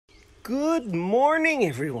Good morning,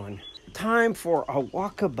 everyone. Time for a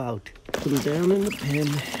walkabout. Put them down in the pen,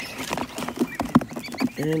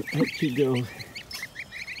 and out you go.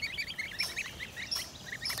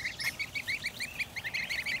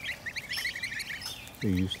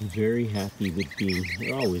 They're usually very happy with being,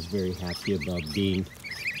 they're always very happy about being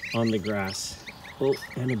on the grass. Oh,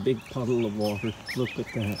 and a big puddle of water. Look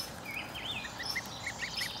at that.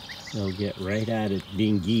 They'll get right at it,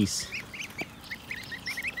 being geese.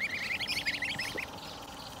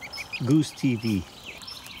 Goose TV.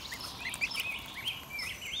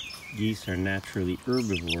 Geese are naturally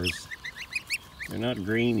herbivores. They're not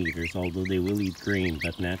grain eaters, although they will eat grain,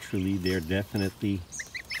 but naturally they're definitely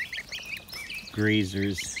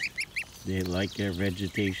grazers. They like their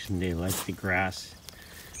vegetation, they like the grass.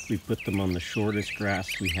 We put them on the shortest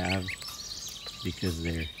grass we have because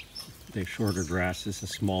they're shorter grass is a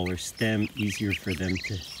smaller stem, easier for them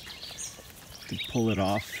to pull it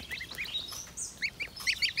off.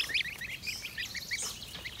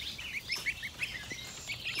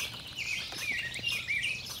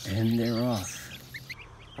 And they're off.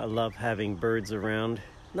 I love having birds around.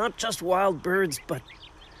 Not just wild birds, but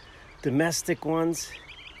domestic ones.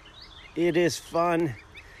 It is fun.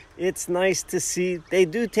 It's nice to see. They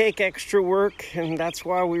do take extra work, and that's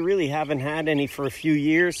why we really haven't had any for a few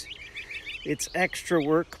years. It's extra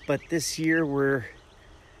work, but this year we're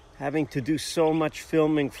having to do so much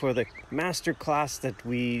filming for the master class that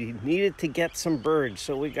we needed to get some birds.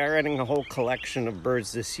 So we got getting a whole collection of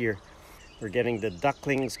birds this year. We're getting the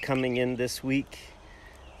ducklings coming in this week,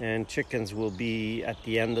 and chickens will be at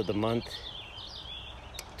the end of the month.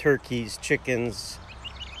 Turkeys, chickens,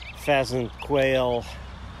 pheasant, quail.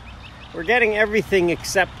 We're getting everything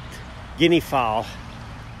except guinea fowl.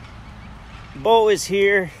 Bo is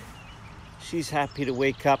here. She's happy to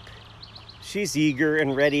wake up. She's eager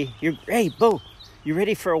and ready. Hey, Bo, you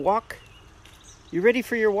ready for a walk? You ready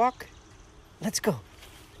for your walk? Let's go.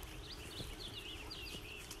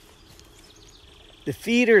 The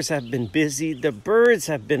feeders have been busy. The birds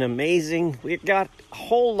have been amazing. We've got a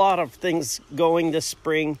whole lot of things going this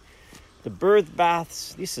spring. The bird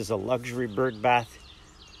baths. This is a luxury bird bath.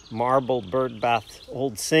 Marble bird bath.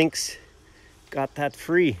 Old sinks. Got that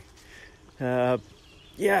free. Yeah,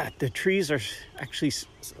 the trees are actually,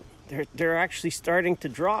 they're actually starting to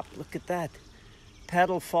drop. Look at that.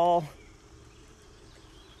 Petal fall.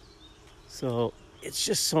 So it's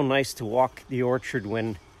just so nice to walk the orchard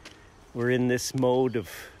when we're in this mode of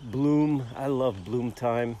bloom. I love bloom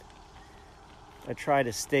time. I try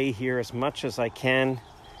to stay here as much as I can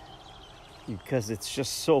because it's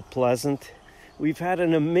just so pleasant. We've had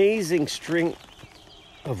an amazing string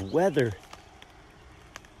of weather.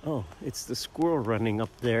 Oh, it's the squirrel running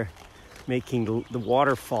up there, making the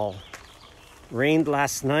waterfall. Rained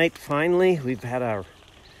last night, finally. We've had a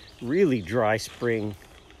really dry spring,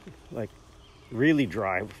 like really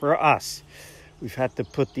dry for us. We've had to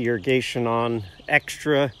put the irrigation on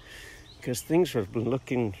extra because things have been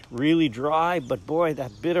looking really dry. But boy,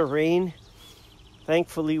 that bit of rain,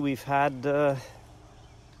 thankfully we've had, yeah,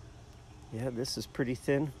 this is pretty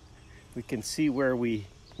thin. We can see where we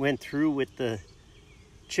went through with the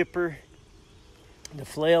chipper, the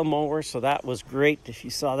flail mower, so that was great. If you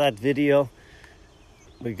saw that video,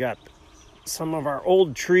 we got some of our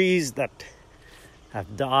old trees that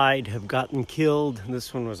have died, have gotten killed.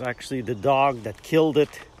 This one was actually the dog that killed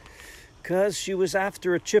it because she was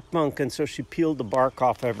after a chipmunk, and so she peeled the bark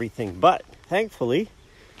off everything. But thankfully,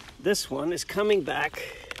 this one is coming back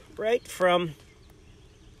right from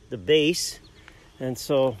the base, and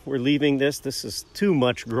so we're leaving this. This is too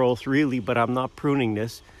much growth really, but I'm not pruning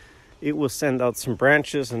this. It will send out some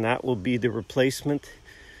branches, and that will be the replacement,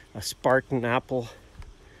 a Spartan apple.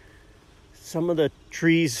 Some of the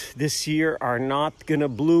trees this year are not going to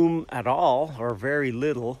bloom at all, or very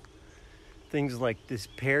little. Things like this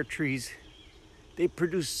pear trees, they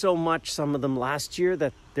produced so much, some of them last year,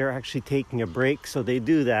 that they're actually taking a break. So they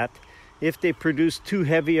do that. If they produce too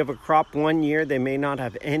heavy of a crop one year, they may not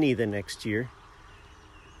have any the next year.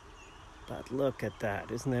 But look at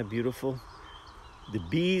that. Isn't that beautiful? The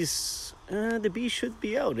bees should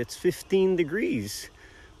be out. It's 15 degrees,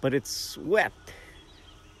 but it's wet.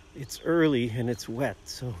 It's early and it's wet,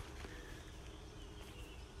 so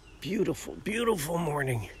beautiful, beautiful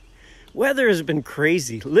morning. Weather has been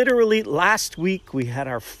crazy. Literally last week we had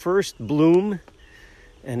our first bloom,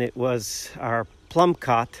 and it was our plum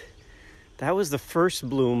cot. That was the first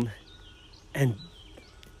bloom, and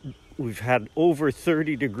we've had over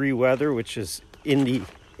 30-degree weather, which is in the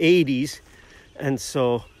 80s, and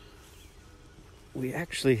so we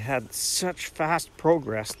actually had such fast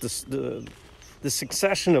progress. The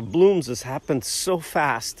succession of blooms has happened so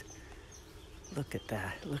fast Look at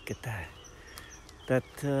that. Look at that.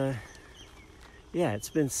 That, yeah, it's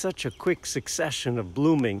been such a quick succession of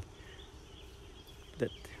blooming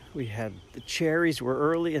that we had the cherries were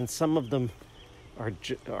early, and some of them are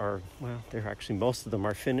well, they're actually, most of them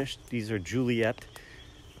are finished. These are Juliet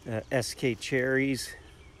SK cherries.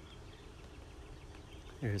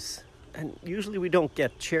 And usually we don't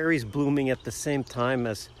get cherries blooming at the same time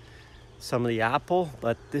as some of the apple,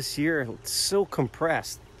 but this year it's so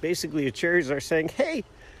compressed. Basically, the cherries are saying,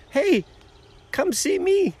 hey, come see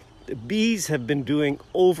me. The bees have been doing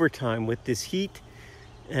overtime with this heat,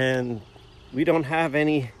 and we don't have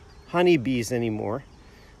any honeybees anymore.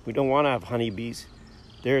 We don't want to have honeybees.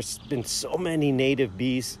 There's been so many native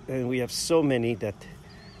bees, and we have so many that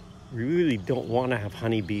we really don't want to have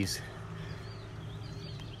honeybees,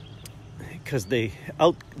 because they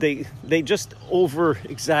just over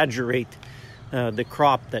exaggerate the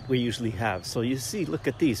crop that we usually have. So you see, look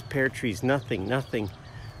at these pear trees, nothing,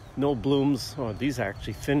 no blooms. Oh, these are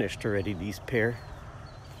actually finished already, these pear.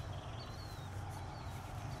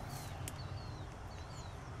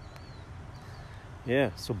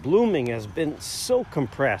 Yeah, so blooming has been so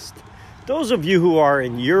compressed. Those of you who are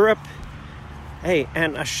in Europe, hey,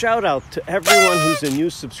 and a shout out to everyone who's a new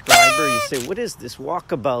subscriber. You say, what is this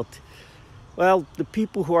Walkabout? Well, the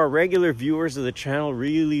people who are regular viewers of the channel,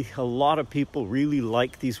 really, a lot of people really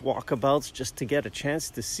like these walkabouts just to get a chance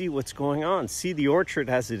to see what's going on, see the orchard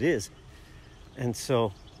as it is. And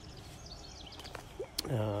so,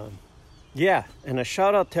 yeah, and a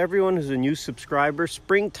shout out to everyone who's a new subscriber.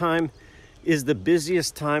 Springtime is the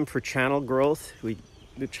busiest time for channel growth.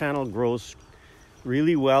 The channel grows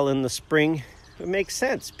really well in the spring. It makes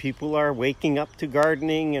sense. People are waking up to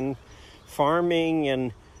gardening and farming,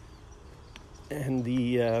 and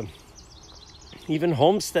the even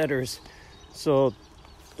homesteaders. So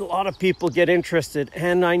a lot of people get interested,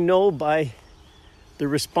 and I know by the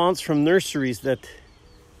response from nurseries that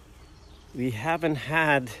we haven't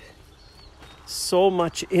had so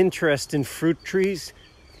much interest in fruit trees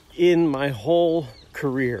in my whole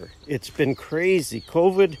career. It's been crazy.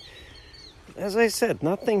 COVID, as I said,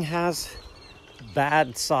 nothing has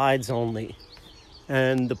bad sides only.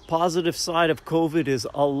 And the positive side of COVID is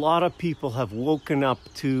a lot of people have woken up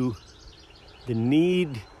to the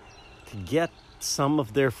need to get some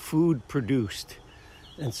of their food produced.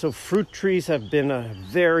 And so fruit trees have been a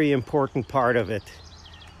very important part of it.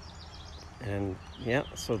 And yeah,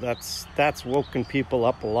 so that's woken people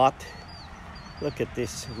up a lot. Look at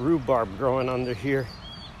this rhubarb growing under here.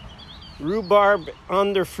 Rhubarb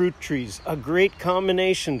under fruit trees, a great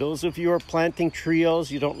combination. Those of you who are planting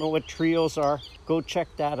trios, you don't know what trios are, go check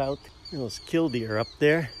that out. Those killdeer up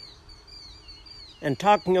there. And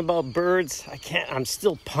talking about birds, I'm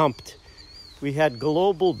still pumped. We had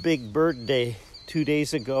Global Big Bird Day 2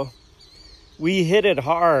 days ago. We hit it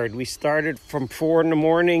hard. We started from 4 in the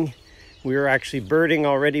morning. We were actually birding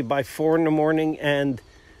already by 4 in the morning, and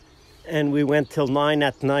we went till 9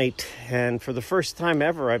 at night. And for the first time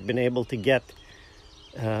ever, I've been able to get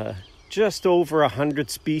just over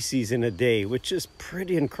 100 species in a day, which is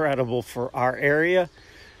pretty incredible for our area.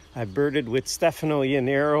 I birded with Stefan.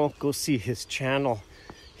 Go see his channel.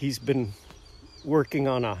 He's been working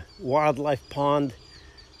on a wildlife pond,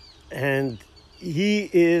 and he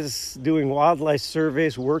is doing wildlife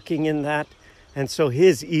surveys, working in that. And so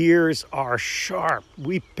his ears are sharp.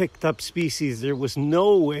 We picked up species there was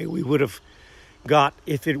no way we would have got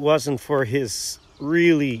if it wasn't for his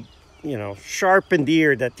really, sharpened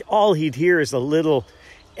ear, that all he'd hear is a little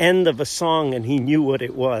end of a song and he knew what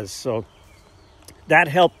it was. So that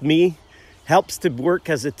helped me, helps to work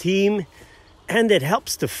as a team, and it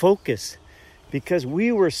helps to focus, because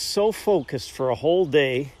we were so focused for a whole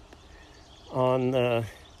day on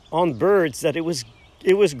birds that it was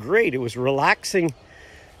great. It was relaxing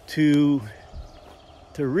to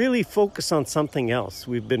really focus on something else.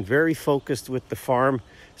 We've been very focused with the farm,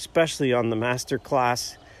 especially on the master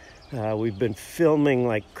class. We've been filming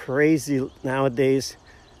like crazy nowadays.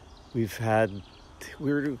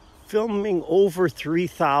 We're filming over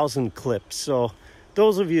 3,000 clips. So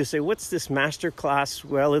those of you who say, what's this master class?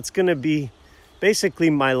 Well, it's going to be basically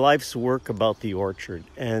my life's work about the orchard,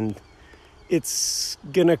 and it's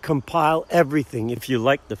gonna compile everything. If you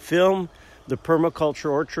like the film, the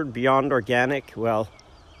Permaculture Orchard Beyond Organic, well,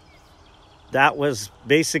 that was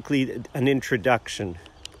basically an introduction.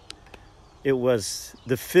 It was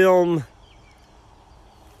the film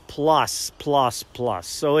plus.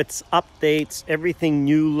 So it's updates, everything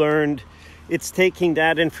new learned. It's taking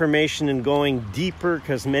that information and going deeper,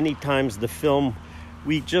 because many times the film,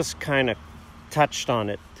 we just kind of touched on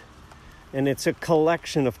it. And it's a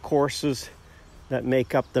collection of courses that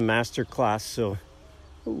make up the master class. So,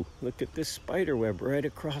 ooh, look at this spider web right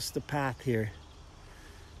across the path here.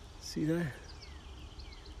 See that?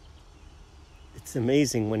 It's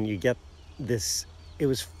amazing when you get this. It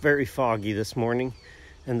was very foggy this morning,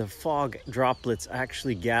 and the fog droplets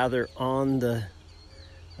actually gather on the,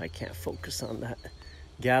 I can't focus on that,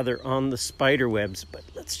 gather on the spider webs. But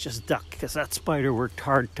let's just duck, because that spider worked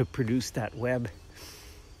hard to produce that web.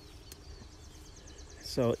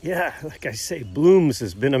 So yeah, like I say, blooms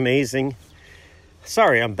has been amazing.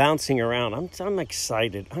 Sorry, I'm bouncing around. I'm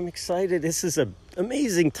excited. I'm excited. This is an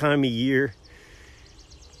amazing time of year.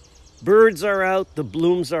 Birds are out, the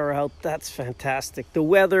blooms are out. That's fantastic. The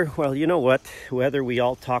weather, well, you know what? Weather, we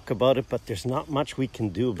all talk about it, but there's not much we can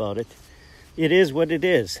do about it. It is what it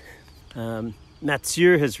is.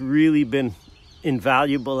 Mathieu has really been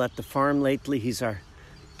invaluable at the farm lately. He's our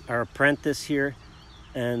apprentice here.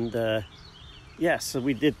 And yeah, so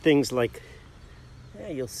we did things like, yeah,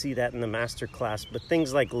 you'll see that in the master class, but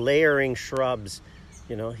things like layering shrubs.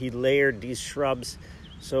 You know, he layered these shrubs.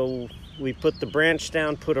 So we put the branch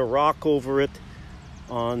down, put a rock over it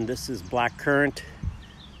on, this is black currant,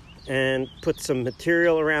 and put some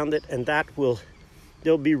material around it, and that will,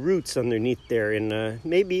 there'll be roots underneath there in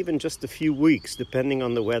maybe even just a few weeks, depending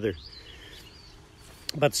on the weather.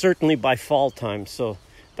 But certainly by fall time. So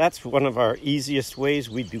that's one of our easiest ways.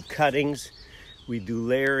 We do cuttings, we do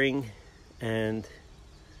layering, and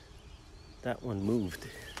that one moved.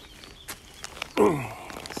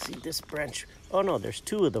 See this branch? Oh no, there's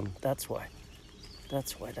two of them. That's why.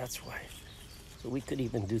 That's why. So we could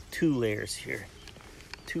even do 2 layers here.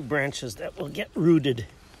 2 branches that will get rooted.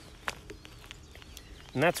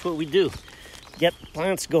 And that's what we do. Get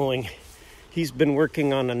plants going. He's been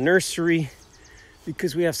working on a nursery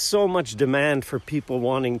because we have so much demand for people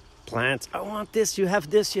wanting plants. I want this, you have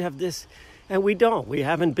this, you have this. And we don't. We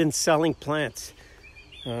haven't been selling plants.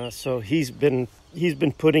 So he's been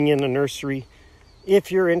putting in a nursery.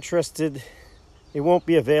 If you're interested, it won't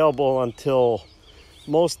be available until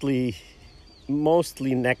mostly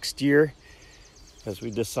next year, as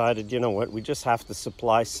we decided, you know what, we just have to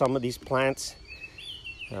supply some of these plants.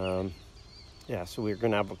 Yeah, so we're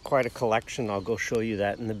going to have quite a collection. I'll go show you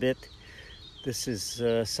that in a bit. This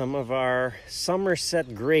is some of our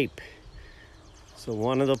Somerset grape. So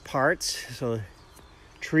one of the parts, so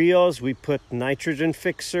trios, we put nitrogen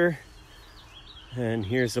fixer, and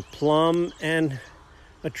here's a plum and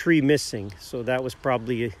a tree missing. So that was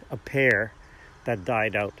probably a pear that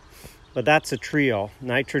died out. But that's a trio.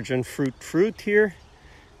 Nitrogen fruit here.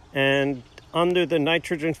 And under the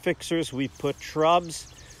nitrogen fixers, we put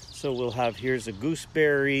shrubs. So we'll have, here's a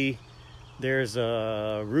gooseberry, there's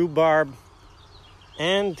a rhubarb,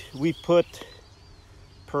 and we put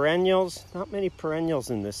perennials. Not many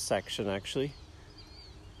perennials in this section, actually.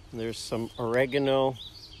 There's some oregano,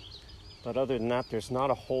 but other than that, there's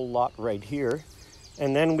not a whole lot right here.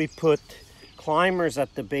 And then we put climbers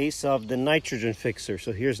at the base of the nitrogen fixer.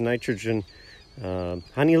 So here's nitrogen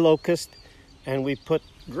honey locust, and we put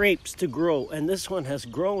grapes to grow. And this one has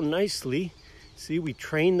grown nicely. See, we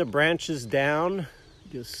train the branches down.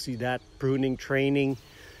 You'll see that pruning, training.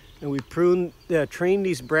 And we train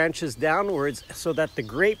these branches downwards so that the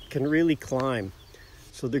grape can really climb.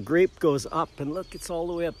 So the grape goes up, and look, it's all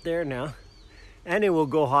the way up there now. And it will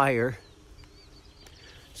go higher.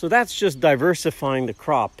 So that's just diversifying the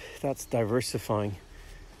crop. That's diversifying.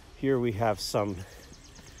 Here we have some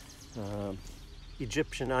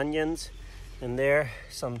Egyptian onions, and there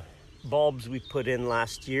some bulbs we put in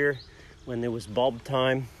last year when there was bulb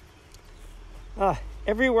time.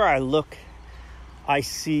 Everywhere I look, I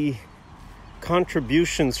see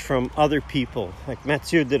contributions from other people. Like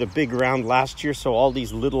Mathieu did a big round last year, so all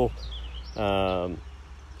these little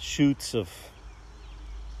shoots of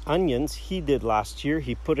onions he did last year,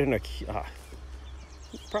 he put in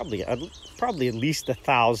probably at least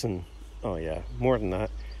 1,000, oh yeah, more than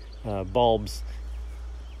that, bulbs.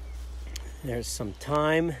 There's some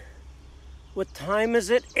thyme. What time is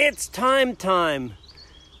it? It's thyme.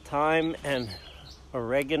 Thyme and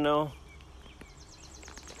oregano.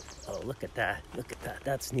 Oh, look at that.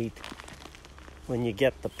 That's neat. When you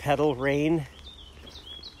get the petal rain.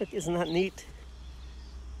 Look, isn't that neat?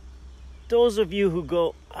 Those of you who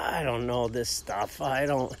go, I don't know this stuff,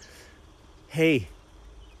 hey,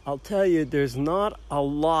 I'll tell you, there's not a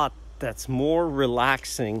lot that's more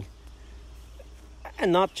relaxing,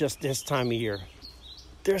 and not just this time of year.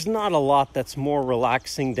 There's not a lot that's more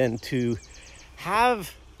relaxing than to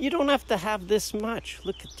have, you don't have to have this much.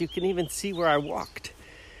 Look, you can even see where I walked.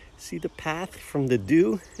 See the path from the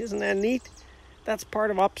dew? Isn't that neat? That's part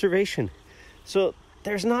of observation. So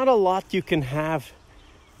there's not a lot you can have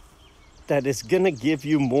that is going to give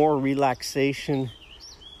you more relaxation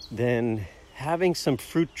than having some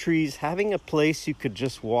fruit trees, having a place you could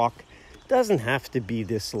just walk. Doesn't have to be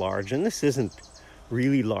this large, and this isn't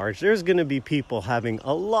really large. There's going to be people having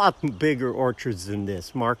a lot bigger orchards than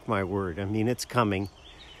this, mark my word. I mean, it's coming.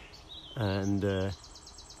 And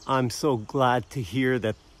I'm so glad to hear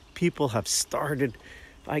that people have started.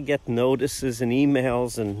 I get notices and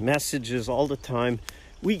emails and messages all the time.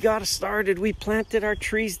 We got started. We planted our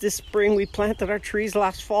trees this spring. We planted our trees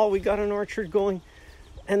last fall. We got an orchard going.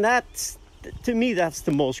 And that's, to me, that's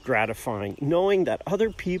the most gratifying, knowing that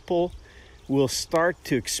other people will start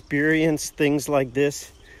to experience things like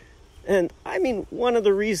this. And I mean, one of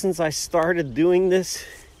the reasons I started doing this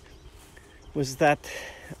was that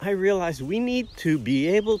I realized we need to be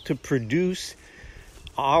able to produce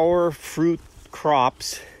our fruit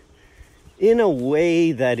crops in a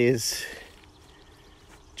way that is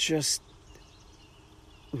just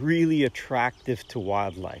really attractive to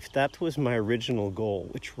wildlife. That was my original goal.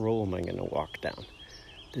 Which row am I going to walk down?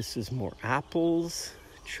 This is more apples,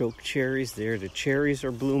 choke cherries. There, the cherries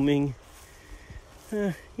are blooming.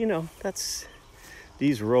 You know, that's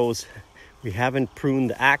these rows. We haven't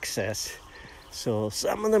pruned access, so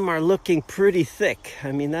some of them are looking pretty thick.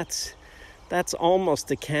 I mean, that's almost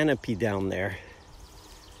a canopy down there.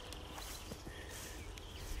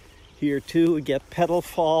 Here too, we get petal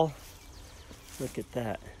fall. Look at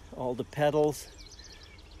that, all the petals.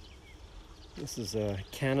 This is a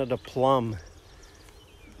Canada plum.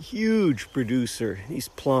 Huge producer, these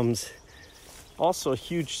plums. Also a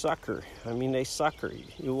huge sucker. I mean, they sucker.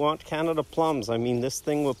 You want Canada plums. I mean, this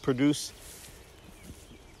thing will produce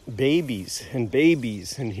babies and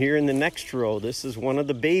babies. And here in the next row, this is one of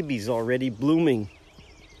the babies already blooming.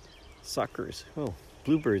 Suckers. Oh,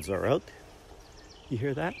 bluebirds are out. You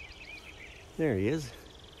hear that? There he is.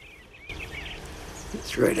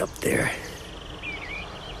 It's right up there.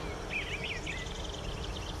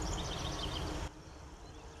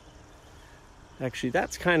 Actually,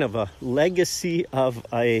 that's kind of a legacy of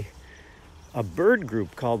a bird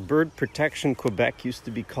group called Bird Protection Quebec. Used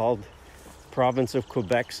to be called Province of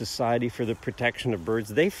Quebec Society for the Protection of Birds.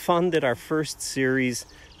 They funded our first series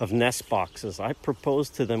of nest boxes. I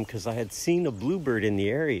proposed to them because I had seen a bluebird in the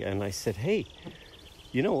area, and I said, hey,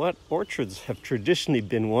 you know what? Orchards have traditionally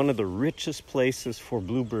been one of the richest places for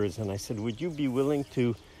bluebirds. And I said, would you be willing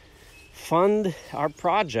to fund our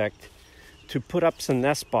project to put up some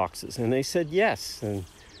nest boxes? And they said yes. And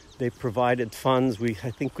they provided funds.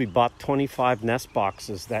 I think we bought 25 nest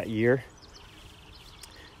boxes that year.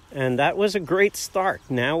 And that was a great start.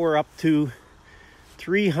 Now we're up to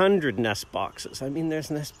 300 nest boxes. I mean,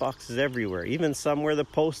 there's nest boxes everywhere, even some where the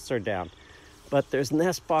posts are down. But there's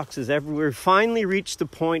nest boxes everywhere. We finally reached the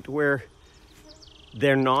point where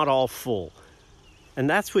they're not all full. And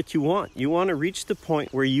that's what you want. You want to reach the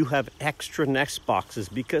point where you have extra nest boxes,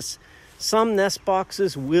 because some nest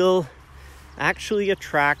boxes will actually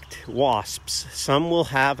attract wasps. Some will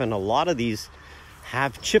have, and a lot of these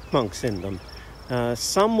have chipmunks in them.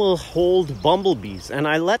 Some will hold bumblebees, and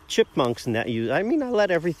I let chipmunks I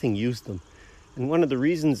let everything use them. And one of the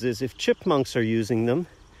reasons is if chipmunks are using them,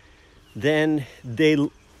 then the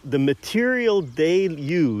material they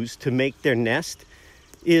use to make their nest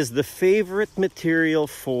is the favorite material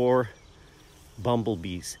for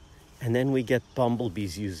bumblebees. And then we get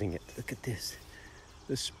bumblebees using it. Look at this.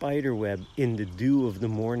 The spider web in the dew of the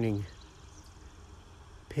morning.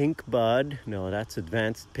 Pink bud. No, that's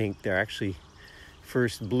advanced pink. They're actually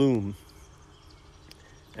first bloom.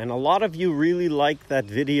 And a lot of you really liked that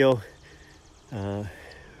video. What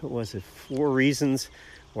was it? 4 reasons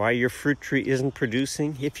why your fruit tree isn't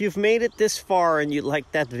producing. If you've made it this far and you like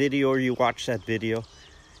that video or you watch that video,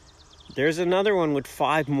 there's another one with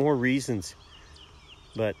 5 more reasons.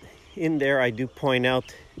 But in there I do point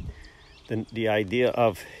out the idea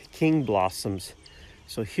of king blossoms.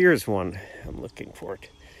 So here's one. I'm looking for it.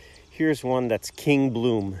 Here's one that's king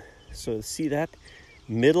bloom. So see that?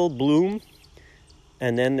 Middle bloom.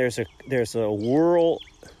 And then there's a whorl.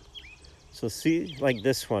 So see, like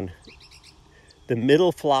this one. The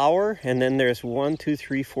middle flower, and then there's 1, 2,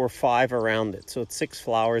 3, 4, 5 around it. So it's 6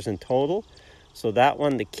 flowers in total. So that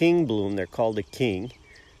one, the king bloom, they're called a king,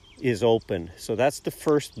 is open. So that's the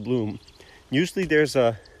first bloom. Usually there's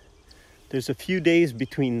a few days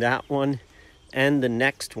between that one and the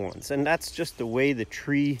next ones. And that's just the way the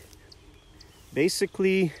tree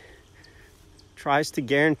basically tries to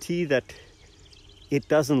guarantee that it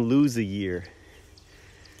doesn't lose a year.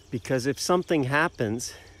 Because if something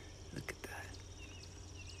happens, look at that.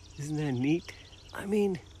 Isn't that neat? I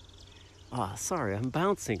mean, sorry, I'm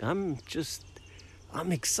bouncing.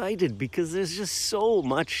 I'm excited because there's just so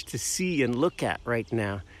much to see and look at right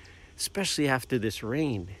now, especially after this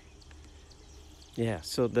rain. Yeah,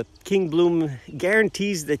 so the King Bloom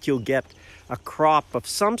guarantees that you'll get a crop of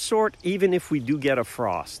some sort, even if we do get a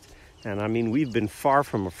frost. And I mean, we've been far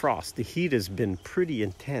from a frost. The heat has been pretty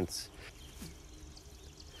intense.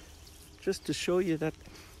 Just to show you that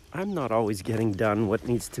I'm not always getting done what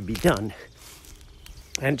needs to be done.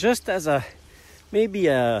 And just as maybe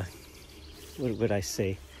what would I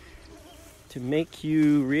say? To make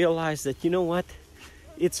you realize that, you know what?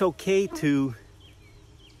 It's okay to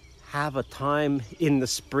have a time in the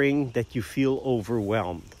spring that you feel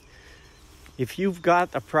overwhelmed. If you've got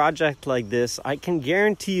a project like this, I can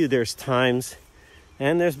guarantee you there's times,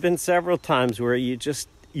 and there's been several times where you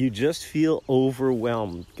just feel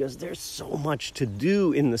overwhelmed because there's so much to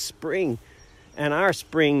do in the spring. And our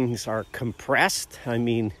springs are compressed. I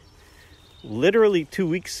mean, literally 2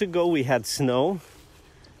 weeks ago we had snow,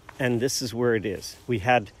 and this is where it is. We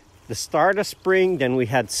had the start of spring, then we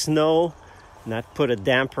had snow, and that put a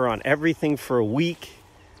damper on everything for a week.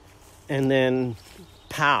 And then,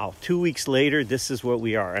 pow, 2 weeks later, this is what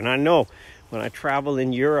we are. And I know when I travel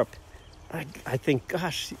in Europe, I think,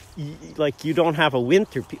 gosh, like you don't have a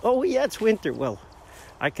winter. Oh, yeah, it's winter. Well,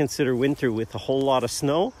 I consider winter with a whole lot of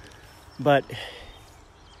snow. But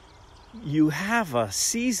you have a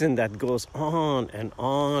season that goes on and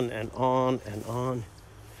on and on and on.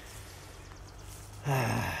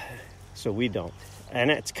 So we don't.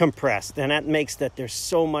 And it's compressed. And that makes that there's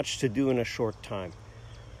so much to do in a short time.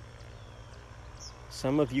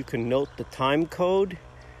 Some of you can note the time code,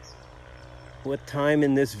 what time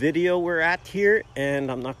in this video we're at here.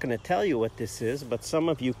 And I'm not going to tell you what this is, but some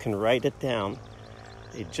of you can write it down.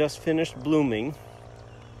 They just finished blooming.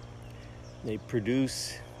 They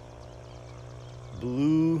produce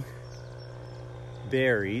blue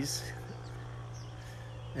berries.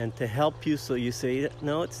 And to help you, so you say,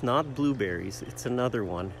 no, it's not blueberries, it's another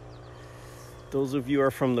one. Those of you who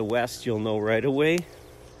are from the West, you'll know right away.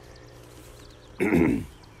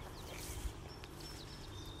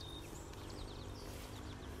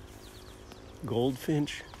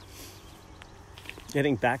 Goldfinch.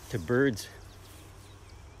 Getting back to birds.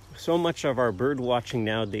 So much of our bird watching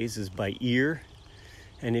nowadays is by ear.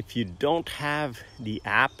 And if you don't have the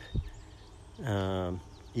app,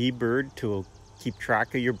 eBird, to keep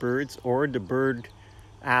track of your birds, or the bird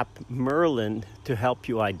app Merlin to help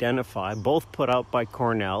you identify, both put out by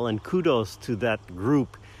Cornell, and kudos to that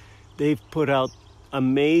group. They've put out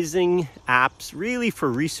amazing apps, really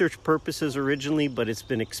for research purposes originally, but it's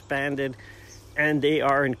been expanded, and they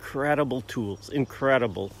are incredible tools,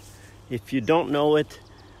 incredible. If you don't know it,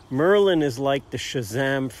 Merlin is like the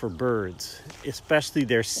Shazam for birds, especially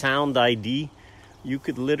their sound ID. You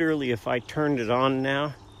could literally, if I turned it on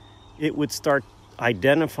now, it would start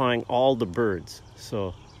identifying all the birds.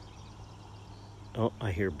 So, oh,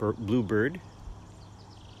 I hear bluebird,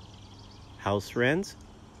 house wrens,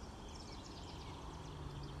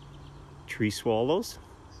 tree swallows,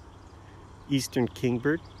 eastern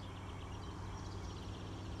kingbird,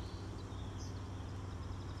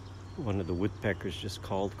 one of the woodpeckers just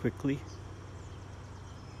called quickly.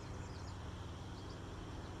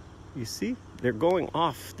 You see, they're going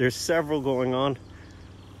off. There's several going on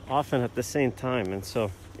often at the same time, and so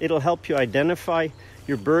it'll help you identify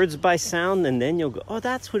your birds by sound, and then you'll go, oh,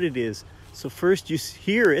 that's what it is. So first you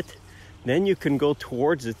hear it, then you can go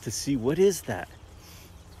towards it to see what is that.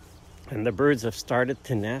 And the birds have started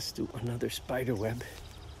to nest. Ooh, another spider web.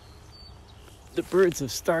 The birds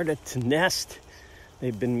have started to nest.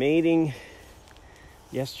 They've been mating.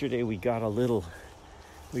 Yesterday we got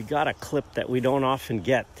a clip that we don't often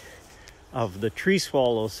get of the tree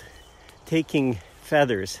swallows taking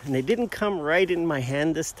feathers, and they didn't come right in my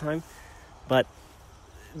hand this time, but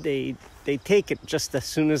they take it just as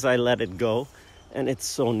soon as I let it go, and it's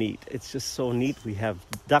so neat. It's just so neat. We have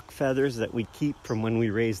duck feathers that we keep from when we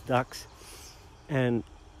raise ducks, and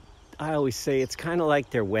I always say it's kind of like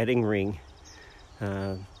their wedding ring.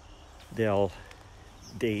 That's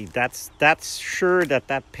sure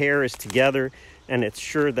that pair is together, and it's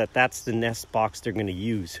sure that that's the nest box they're going to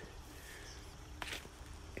use.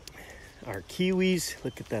 Our kiwis,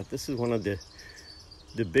 look at that. This is one of the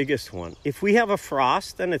biggest one. If we have a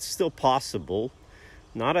frost, then it's still possible.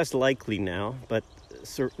 Not as likely now, but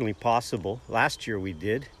certainly possible. Last year we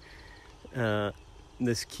did.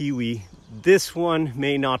 This kiwi, this one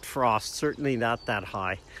may not frost, certainly not that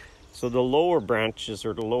high. So the lower branches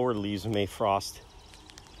or the lower leaves may frost.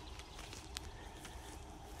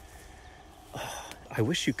 Oh, I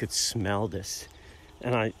wish you could smell this.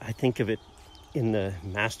 And I think of it in the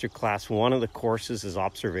master class. One of the courses is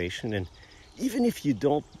observation, and even if you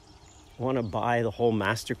don't want to buy the whole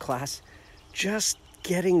masterclass, just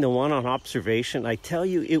getting the one on observation, I tell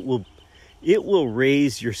you, it will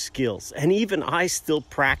raise your skills. And even I still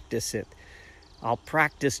practice it. I'll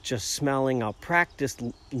practice just smelling. I'll practice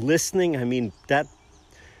listening. I mean, that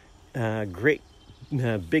great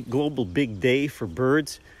big global big day for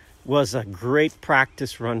birds was a great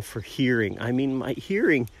practice run for hearing. I mean, my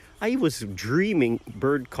hearing, I was dreaming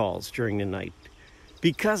bird calls during the night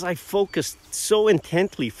because I focused so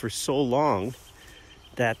intently for so long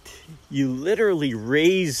that you literally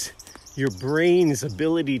raise your brain's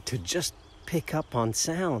ability to just pick up on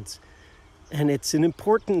sounds. And it's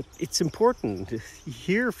important to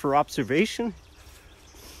hear for observation.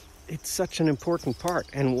 It's such an important part.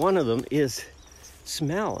 And one of them is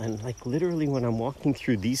smell. And like literally when I'm walking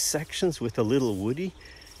through these sections with a little woody,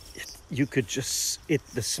 you could just,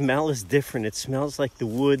 the smell is different. It smells like the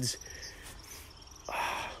woods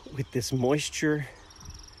with this moisture.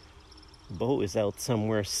 Bo is out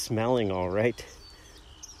somewhere smelling all right.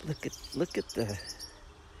 Look at the,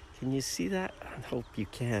 can you see that? I hope you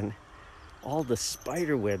can. All the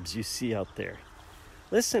spider webs you see out there.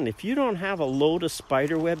 Listen, if you don't have a load of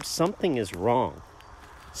spider webs, something is wrong.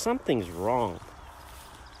 Something's wrong.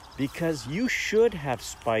 Because you should have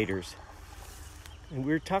spiders. And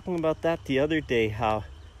we were talking about that the other day, how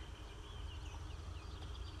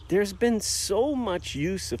there's been so much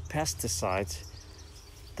use of pesticides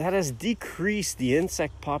that has decreased the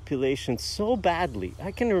insect population so badly.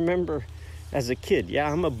 I can remember as a kid,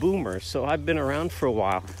 yeah, I'm a boomer, so I've been around for a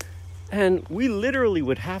while. And we literally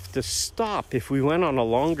would have to stop if we went on a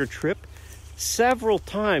longer trip several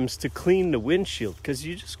times to clean the windshield because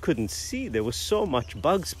you just couldn't see. There was so much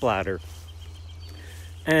bug splatter.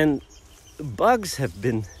 And bugs have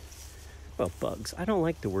been, well, bugs. I don't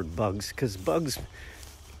like the word bugs because bugs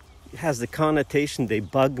has the connotation they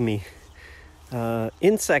bug me.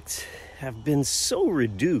 Insects have been so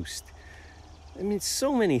reduced. I mean,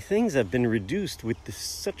 so many things have been reduced with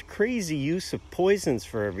such crazy use of poisons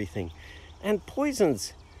for everything. And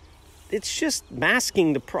poisons, it's just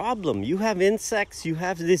masking the problem. You have insects, you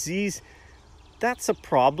have disease. That's a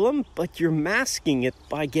problem, but you're masking it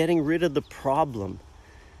by getting rid of the problem.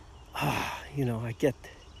 You know, I get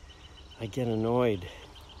annoyed.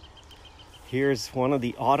 Here's one of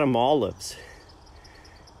the autumn olives.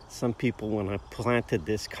 Some people, when I planted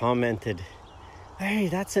this, commented, "Hey,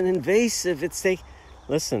 that's an invasive.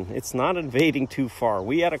 Listen, it's not invading too far.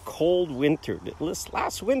 We had a cold winter.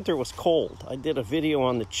 Last winter was cold. I did a video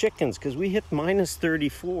on the chickens because we hit minus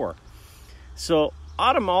 34. So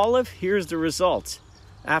autumn olive, here's the results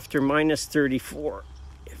after minus 34.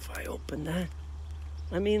 If I open that,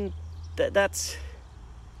 I mean, that's,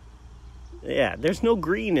 yeah, there's no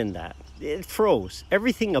green in that. It froze.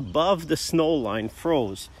 Everything above the snow line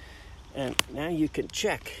froze. And now you can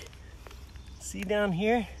check. See down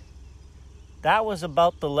here? That was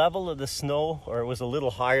about the level of the snow, or it was a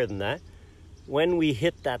little higher than that, when we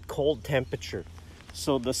hit that cold temperature.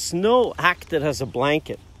 So the snow acted as a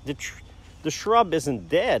blanket. The shrub isn't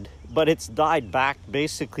dead, but it's died back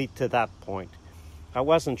basically to that point. I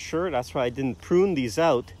wasn't sure, that's why I didn't prune these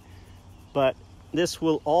out, but this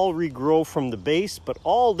will all regrow from the base, but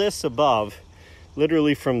all this above,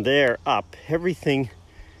 literally from there up, everything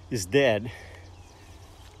is dead.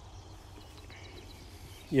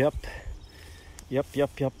 Yep.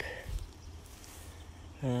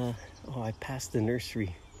 Oh, I passed the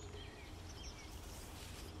nursery.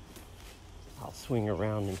 I'll swing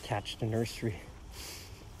around and catch the nursery.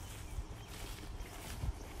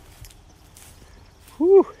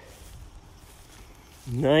 Whew.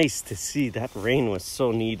 Nice to see. That rain was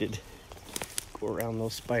so needed. Go around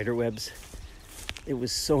those spider webs. It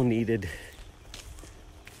was so needed.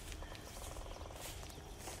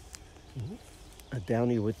 A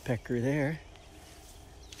downy woodpecker there.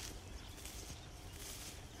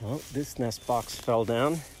 Oh, this nest box fell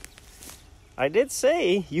down. I did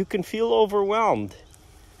say you can feel overwhelmed.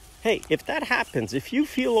 Hey, if that happens, if you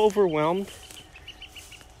feel overwhelmed,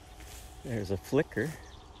 there's a flicker.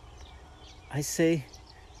 I say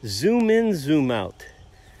zoom in, zoom out.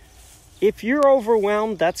 If you're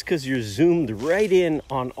overwhelmed, that's because you're zoomed right in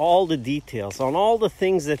on all the details, on all the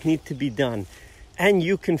things that need to be done. And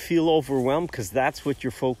you can feel overwhelmed because that's what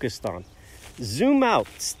you're focused on. Zoom out,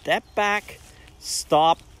 step back,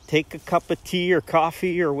 stop, take a cup of tea or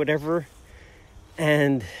coffee or whatever,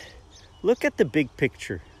 and look at the big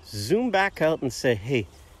picture. Zoom back out and say, hey,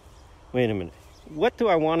 wait a minute. What do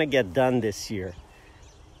I want to get done this year?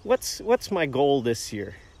 What's my goal this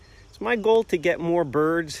year? Is my goal to get more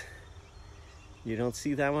birds? You don't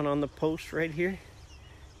see that one on the post right here?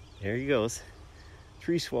 There he goes.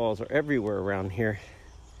 Tree swallows are everywhere around here.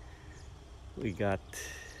 We got,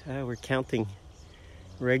 we're counting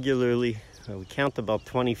regularly. We count about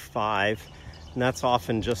 25, and that's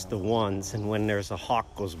often just the ones. And when there's a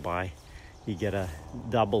hawk goes by, you get a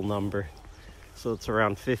double number. So it's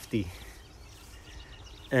around 50.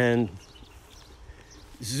 And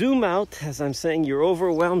zoom out, as I'm saying, you're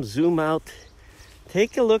overwhelmed, zoom out.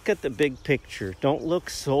 Take a look at the big picture. Don't look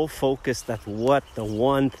so focused at what the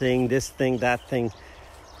one thing, this thing, that thing.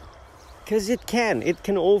 Because it can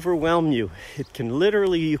overwhelm you. It can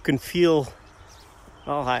literally, you can feel,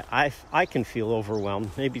 well, I can feel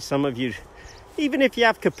overwhelmed. Maybe some of you, even if you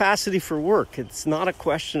have capacity for work, it's not a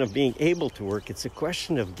question of being able to work. It's a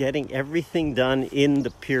question of getting everything done in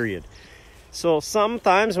the period. So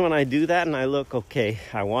sometimes when I do that and I look, okay,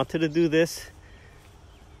 I wanted to do this,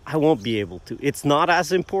 I won't be able to. It's not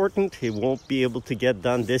as important. It won't be able to get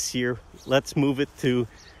done this year. Let's move it to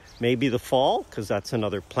maybe the fall, because that's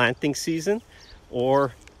another planting season,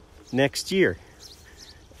 or next year.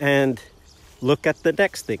 And look at the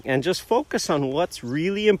next thing and just focus on what's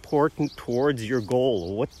really important towards your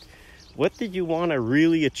goal. What did you want to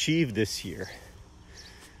really achieve this year?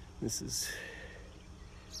 This is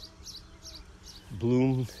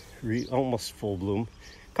bloom, almost full bloom,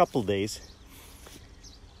 couple days.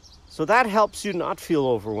 So that helps you not feel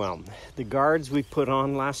overwhelmed. The guards we put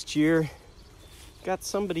on last year, got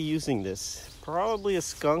somebody using this. Probably a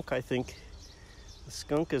skunk, I think. The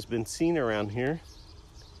skunk has been seen around here.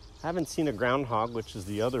 Haven't seen a groundhog, which is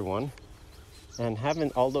the other one. And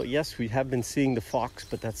haven't, although yes, we have been seeing the fox,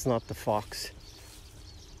 but that's not the fox.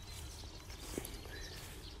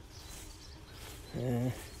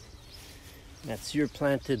 That's year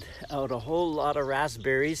planted out a whole lot of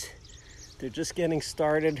raspberries. They're just getting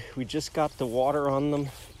started. We just got the water on them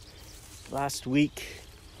last week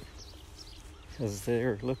because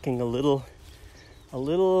they're looking a little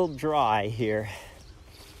dry here.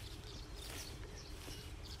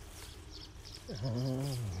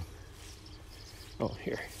 Oh,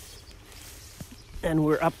 here. And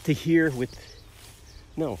we're up to here with,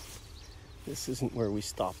 no, this isn't where we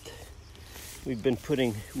stopped. We've been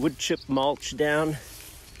putting wood chip mulch down,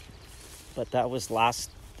 but that was last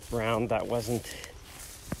round. That wasn't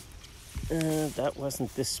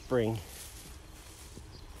this spring.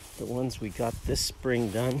 The ones we got this spring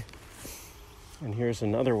done. And here's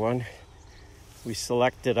another one. We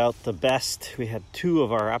selected out the best. We had 2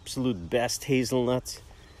 of our absolute best hazelnuts.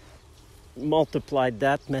 Multiplied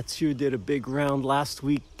that. Mathieu did a big round last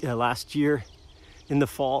year in the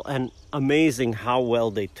fall, and amazing how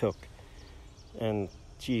well they took. And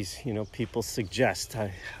geez, you know, people suggest.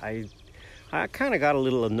 I kind of got a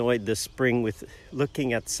little annoyed this spring with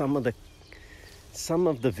looking at some of the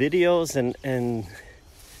videos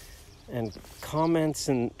and comments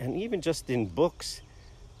and even just in books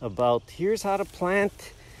about here's how to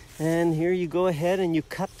plant, and here you go ahead and you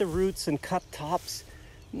cut the roots and cut tops.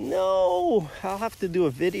 No, I'll have to do a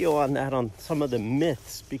video on that, on some of the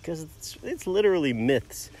myths, because it's literally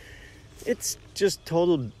myths. It's just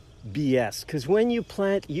total BS, because when you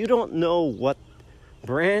plant, you don't know what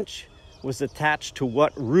branch was attached to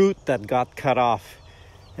what root that got cut off.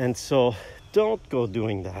 And so don't go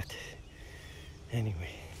doing that. Anyway,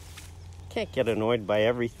 can't get annoyed by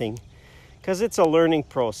everything, because it's a learning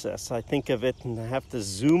process. I think of it and I have to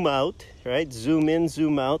zoom out, right? Zoom in,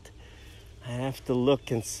 zoom out. I have to look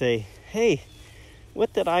and say, hey,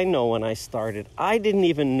 what did I know when I started? I didn't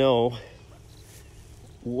even know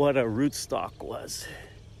what a rootstock was.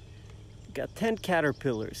 Got 10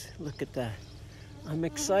 caterpillars. Look at that. I'm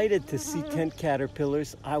excited to see 10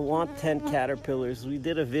 caterpillars. I want 10 caterpillars. We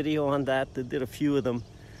did a video on that. I did a few of them.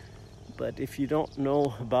 But if you don't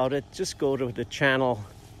know about it, just go to the channel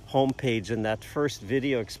homepage, and that first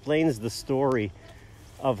video explains the story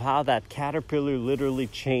of how that caterpillar literally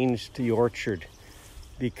changed the orchard.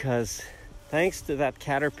 Because thanks to that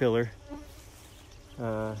caterpillar,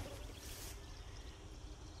 I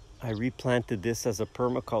replanted this as a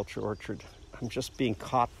permaculture orchard. I'm just being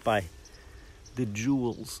caught by the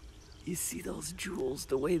jewels. You see those jewels,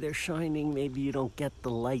 the way they're shining? Maybe you don't get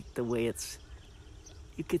the light the way it's...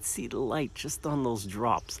 You could see the light just on those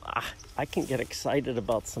drops. I can get excited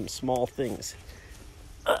about some small things.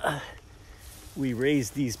 We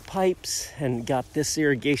raised these pipes and got this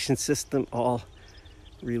irrigation system all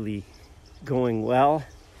really going well.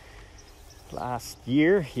 Last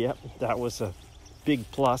year, yep, that was a big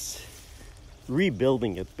plus.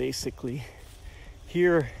 Rebuilding it, basically.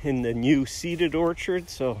 Here in the new seeded orchard,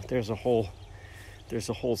 so there's a whole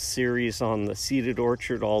series on the seeded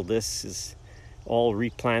orchard. All this is all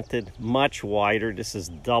replanted, much wider. This is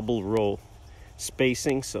double row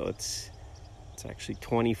spacing, so it's It's actually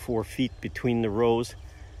 24 feet between the rows.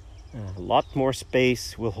 A lot more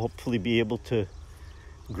space. We'll hopefully be able to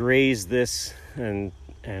graze this and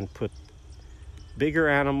put bigger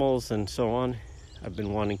animals and so on. I've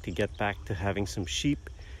been wanting to get back to having some sheep.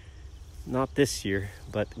 Not this year,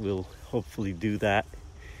 but we'll hopefully do that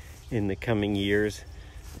in the coming years.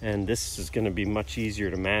 And this is going to be much easier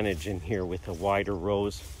to manage in here with the wider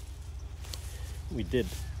rows. We did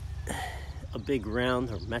a big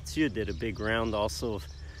round, or Mathieu did a big round also of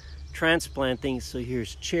transplanting. So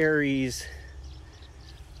here's cherries,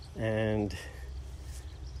 and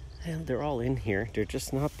they're all in here. They're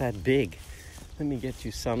just not that big. Let me get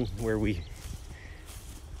you some where we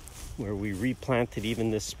replanted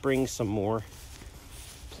even this spring some more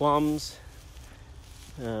plums.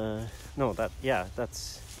 That's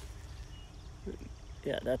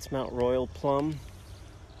Mount Royal plum.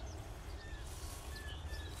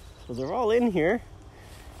 So they're all in here.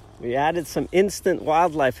 We added some instant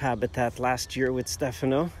wildlife habitat last year with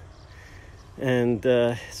Stefano. And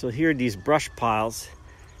so here are these brush piles.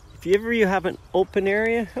 If you have an open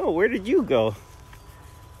area, oh, where did you go?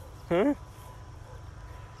 Huh?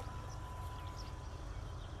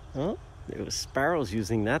 Oh, there was sparrows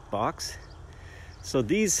using that box. So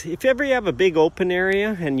these, if ever you have a big open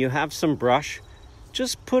area and you have some brush,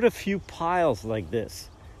 just put a few piles like this.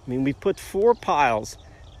 I mean, we put 4 piles,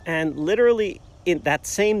 and literally in that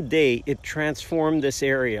same day, it transformed this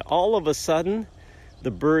area. All of a sudden,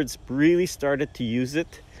 the birds really started to use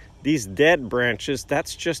it. These dead branches,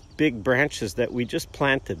 that's just big branches that we just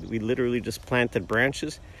planted. We literally just planted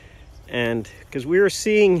branches. And because we were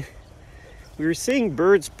seeing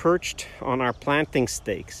birds perched on our planting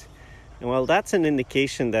stakes. And well, that's an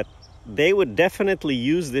indication that they would definitely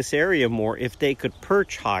use this area more if they could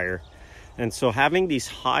perch higher. And so having these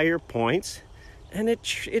higher points, and it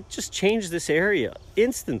just changed this area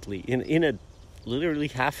instantly in a literally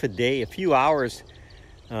half a day, a few hours.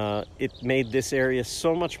 It made this area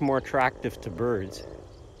so much more attractive to birds.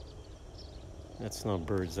 That's not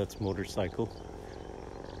birds, that's motorcycle.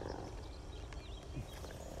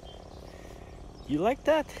 You like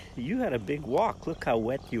that? You had a big walk. Look how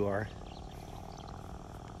wet you are.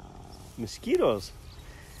 Mosquitoes.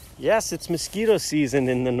 Yes, it's mosquito season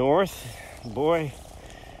in the north. Boy,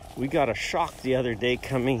 we got a shock the other day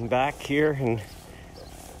coming back here and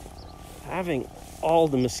having all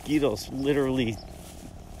the mosquitoes literally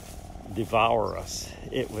devour us.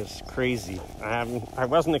 It was crazy. I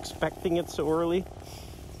wasn't expecting it so early.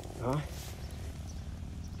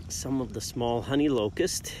 Some of the small honey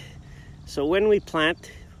locust. So when we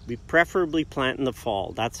plant, we preferably plant in the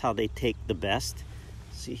fall. That's how they take the best.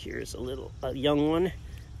 See, here's a young one.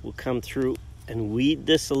 We'll come through and weed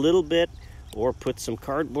this a little bit, or put some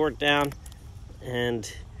cardboard down and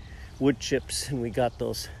wood chips. And we got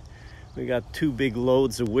 2 big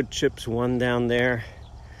loads of wood chips, one down there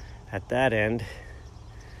at that end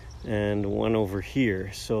and one over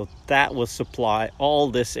here. So that will supply all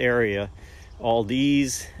this area, all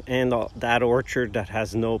these and that orchard that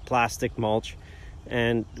has no plastic mulch,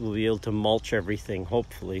 and we'll be able to mulch everything,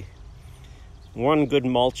 hopefully. One good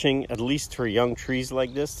mulching, at least for young trees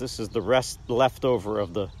like this is the rest leftover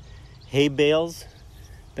of the hay bales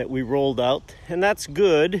that we rolled out, and that's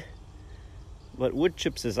good, but wood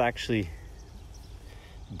chips is actually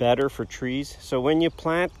better for trees. So when you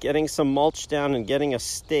plant, getting some mulch down and getting a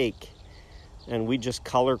stake, and we just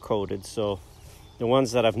color coded. So the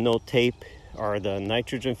ones that have no tape are the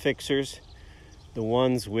nitrogen fixers. The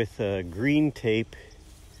ones with green tape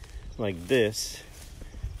like this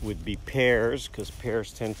would be pears, because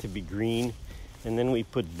pears tend to be green. And then we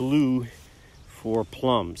put blue for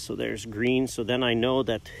plums. So there's green. So then I know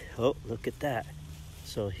that, oh, look at that.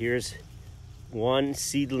 So here's one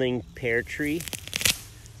seedling pear tree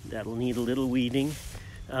that'll need a little weeding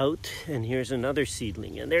out, and here's another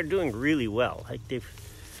seedling, and they're doing really well. Like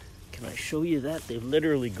can I show you that? They've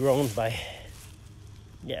literally grown by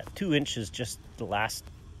 2 inches just the last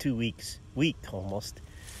 2 weeks, week almost.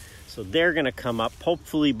 So they're gonna come up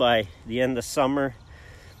hopefully by the end of summer.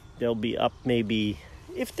 They'll be up, maybe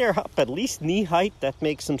if they're up at least knee height, that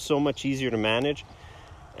makes them so much easier to manage.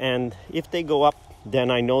 And if they go up, then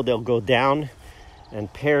I know they'll go down,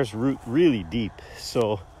 and pears root really deep.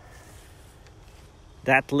 So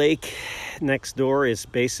that lake next door is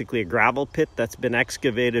basically a gravel pit that's been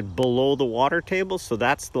excavated below the water table. So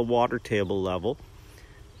that's the water table level.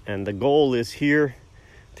 And the goal is here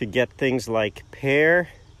to get things like pear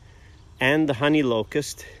and the honey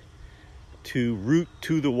locust to root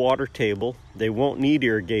to the water table. They won't need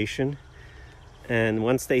irrigation. And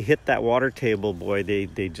once they hit that water table, boy,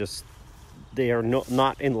 they are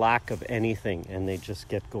not in lack of anything, and they just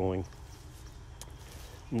get going.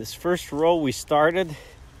 In this first row we started,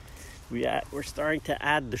 we're starting to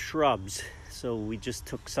add the shrubs. So we just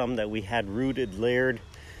took some that we had rooted, layered,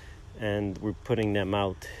 and we're putting them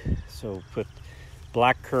out. So put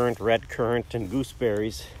black currant, red currant, and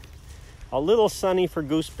gooseberries. A little sunny for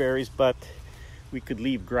gooseberries, but we could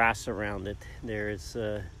leave grass around it. There's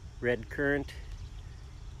red currant.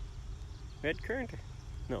 Red currant?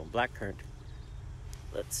 No, black currant.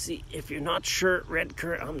 Let's see, if you're not sure, red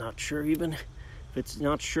currant, I'm not sure even. If it's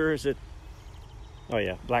not sure, is it? Oh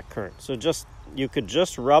yeah, black currant. So you could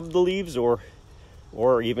just rub the leaves or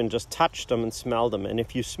even just touch them and smell them. And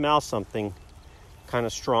if you smell something kind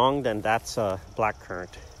of strong, then that's black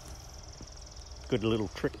currant. Good little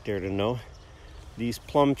trick there to know. These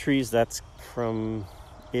plum trees, that's from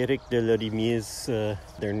Eric de Lodimier's,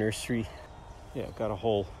 their nursery. Yeah, got a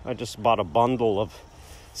whole, I just bought a bundle of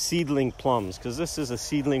seedling plums because this is a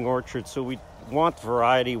seedling orchard, so we want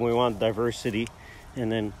variety, we want diversity, and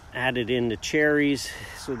then added in the cherries.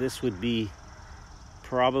 So this would be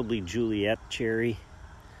probably Juliet cherry.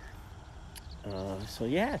 So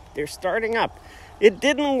yeah, they're starting up. It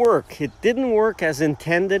didn't work. It didn't work as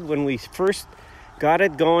intended when we first got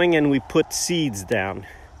it going and we put seeds down.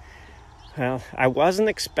 Well, I wasn't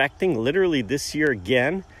expecting literally this year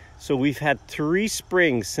again. So we've had 3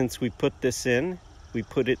 springs since we put this in. We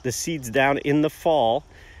put the seeds down in the fall,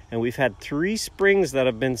 and we've had 3 springs that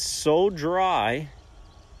have been so dry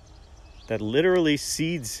that literally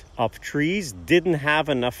seeds of trees didn't have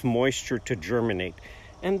enough moisture to germinate.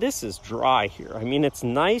 And this is dry here. I mean, it's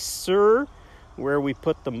nicer where we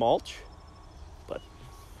put the mulch, but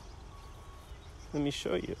let me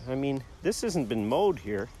show you. I mean, this hasn't been mowed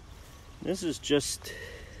here. This is just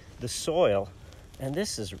the soil, and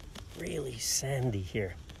this is really sandy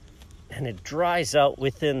here. And it dries out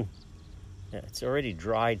within, yeah, it's already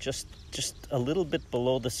dry, just a little bit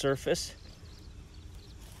below the surface.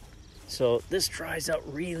 So this dries out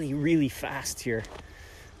really, really fast here.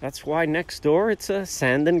 That's why next door it's a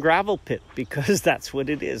sand and gravel pit, because that's what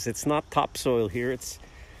it is. It's not topsoil here, it's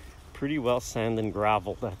pretty well sand and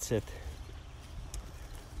gravel, that's it.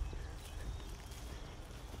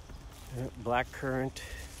 Black currant.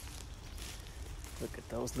 Look at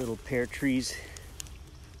those little pear trees.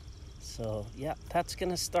 So yeah, that's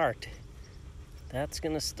gonna start. That's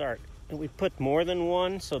gonna start. And we put more than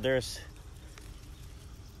one, so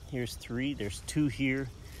here's 3, there's 2 here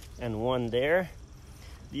and 1 there.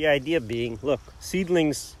 The idea being, look,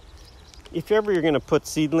 seedlings, if ever you're gonna put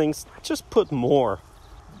seedlings, just put more.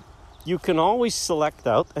 You can always select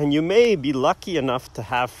out, and you may be lucky enough to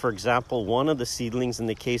have, for example, one of the seedlings in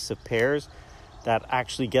the case of pears that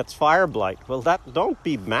actually gets fire blight. Well, don't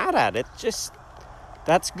be mad at it. Just,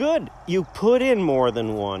 that's good. You put in more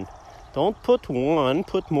than one. Don't put one,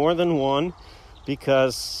 put more than one,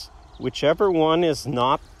 because whichever one is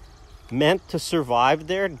not meant to survive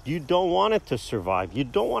there, you don't want it to survive. You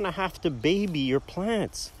don't want to have to baby your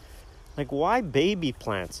plants. Like, why baby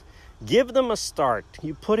plants? Give them a start.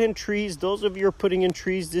 You put in trees. Those of you who are putting in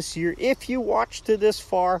trees this year, if you watch to this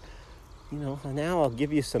far, now I'll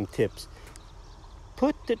give you some tips.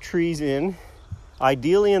 Put the trees in,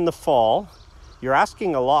 ideally in the fall. You're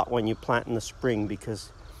asking a lot when you plant in the spring,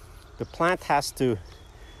 because the plant has to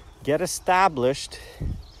get established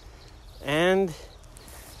and,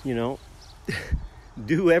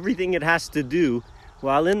 do everything it has to do.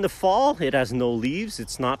 While in the fall, it has no leaves.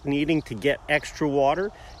 It's not needing to get extra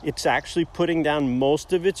water. It's actually putting down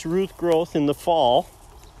most of its root growth in the fall.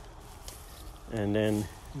 And then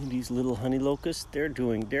these little honey locusts,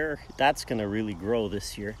 that's going to really grow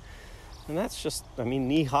this year. And that's just,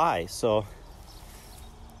 knee high. So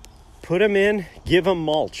put them in, give them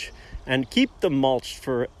mulch, and keep them mulched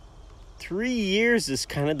for 3 years is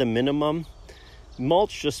kind of the minimum.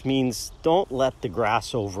 Mulch just means don't let the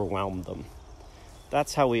grass overwhelm them.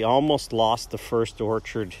 That's how we almost lost the first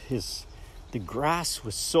orchard. The grass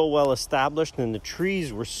was so well established and the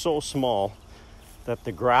trees were so small that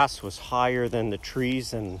the grass was higher than the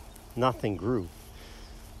trees and nothing grew.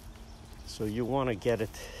 So you want to get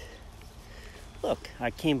it. Look,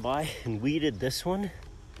 I came by and weeded this one,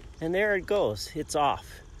 and there it goes. It's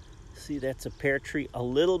off. See, that's a pear tree. A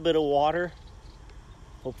little bit of water.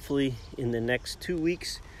 Hopefully in the next 2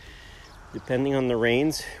 weeks, depending on the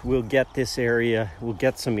rains, we'll get this area, we'll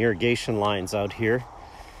get some irrigation lines out here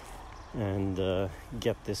and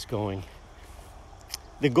get this going.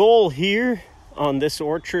 The goal here on this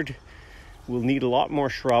orchard, we'll need a lot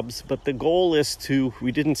more shrubs, but the goal is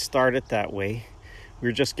we didn't start it that way.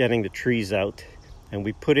 We're just getting the trees out, and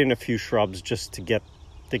we put in a few shrubs just to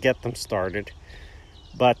get them started.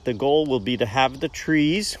 But the goal will be to have the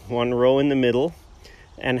trees, 1 row in the middle,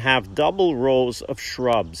 and have double rows of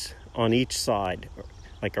shrubs on each side,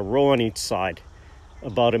 like a row on each side,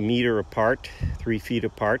 about 1 meter apart, 3 feet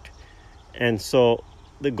apart. And so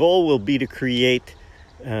the goal will be to create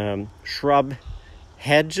shrub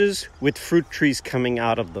hedges with fruit trees coming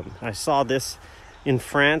out of them. I saw this in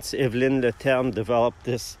France. Evelyne Leterme developed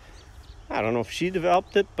this. I don't know if she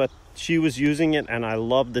developed it, but she was using it, and I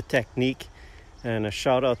love the technique. And a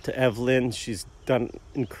shout out to Evelyne. She's done an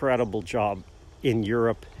incredible job in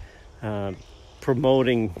Europe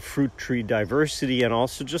promoting fruit tree diversity, and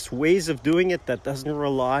also just ways of doing it that doesn't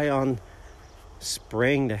rely on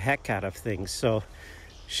spraying the heck out of things. So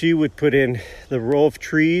she would put in the row of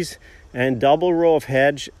trees and double row of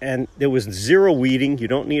hedge, and there was 0 weeding. You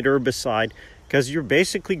don't need herbicide, because you're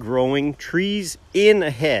basically growing trees in a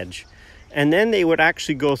hedge. And then they would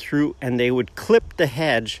actually go through and they would clip the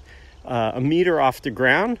hedge 1 meter off the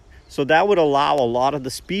ground. So that would allow a lot of the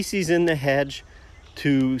species in the hedge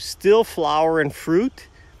to still flower and fruit,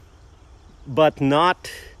 but not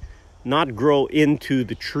grow into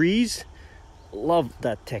the trees. Love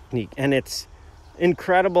that technique. And it's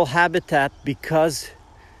incredible habitat because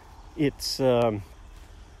it's the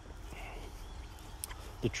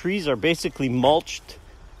trees are basically mulched,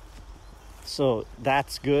 so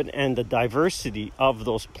that's good. And the diversity of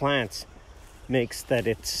those plants makes that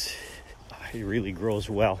it really grows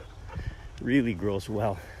well. Really grows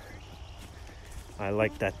well. I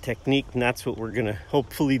like that technique, and that's what we're gonna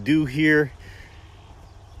hopefully do here.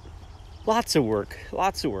 Lots of work,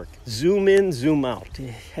 lots of work. Zoom in, zoom out.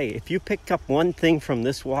 Hey, if you pick up one thing from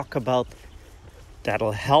this walkabout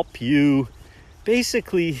that'll help you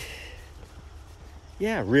basically,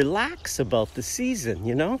 relax about the season,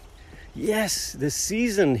 you know? Yes, the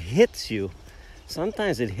season hits you.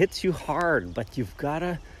 Sometimes it hits you hard, but you've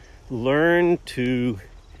gotta learn to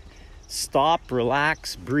stop,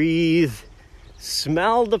 relax, breathe,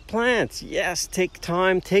 smell the plants. Yes, take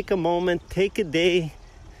time, take a moment, take a day.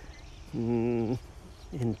 In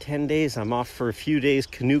 10 days, I'm off for a few days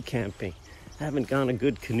canoe camping. I haven't gone a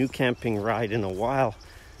good canoe camping ride in a while,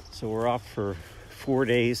 so we're off for 4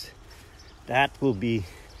 days. That will be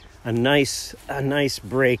a nice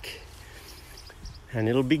break, and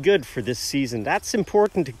it'll be good for this season. That's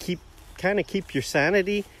important to keep your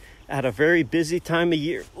sanity at a very busy time of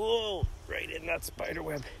year. Whoa, right in that spider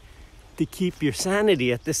web. To keep your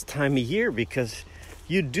sanity at this time of year, because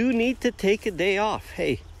you do need to take a day off.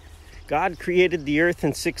 Hey, God created the earth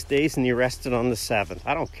in 6 days and he rested on the 7th.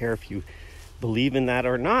 I don't care if you believe in that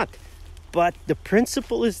or not, but the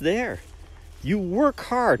principle is there. You work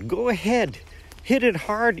hard, go ahead, hit it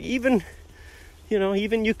hard. Even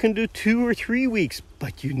you can do 2 or 3 weeks,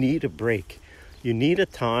 but you need a break. You need a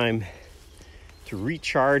time to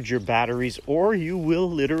recharge your batteries, or you will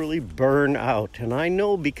literally burn out. And I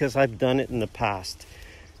know, because I've done it in the past,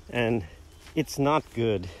 and it's not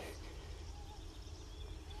good.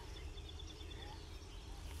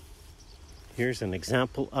 Here's an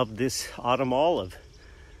example of this autumn olive.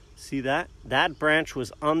 See that? That branch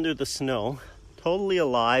was under the snow, totally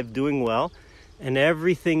alive, doing well. And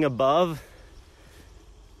everything above,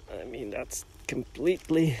 that's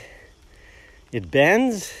completely, it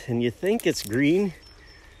bends and you think it's green.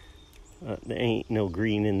 There ain't no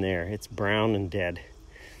green in there. It's brown and dead.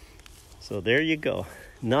 So there you go.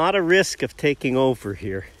 Not a risk of taking over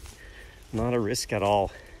here. Not a risk at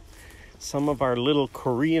all. Some of our little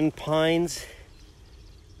Korean pines,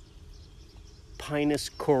 Pinus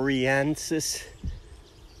coreensis.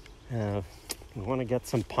 We want to get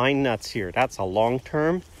some pine nuts here. That's a long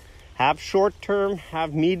term. Have short term,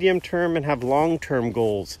 have medium term, and have long term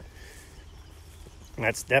goals.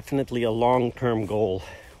 That's definitely a long term goal.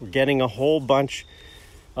 We're getting a whole bunch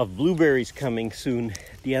of blueberries coming soon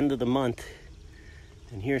at the end of the month.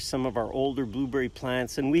 And here's some of our older blueberry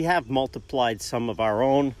plants, and we have multiplied some of our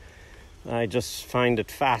own. I just find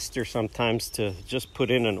it faster sometimes to just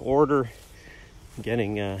put in an order,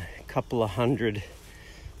 getting a couple of hundred.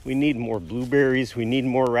 We need more blueberries, we need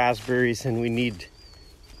more raspberries, and we need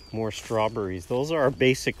more strawberries. Those are our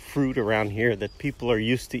basic fruit around here that people are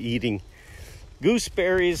used to eating.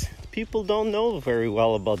 Gooseberries, people don't know very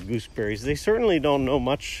well about gooseberries. They certainly don't know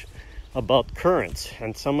much about currants.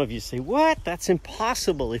 And some of you say, what? That's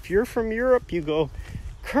impossible. If you're from Europe, you go,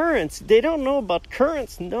 currants? They don't know about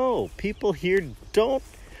currants. No, people here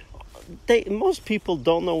most people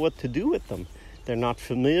don't know what to do with them. They're not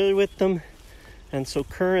familiar with them. And so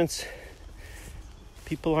currants,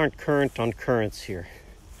 people aren't current on currants here.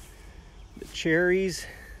 The cherries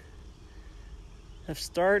have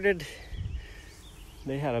started.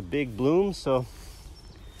 They had a big bloom, so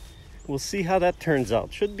we'll see how that turns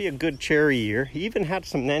out. Should be a good cherry year. He even had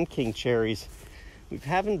some Nanking cherries We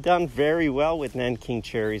haven't done very well with Nanking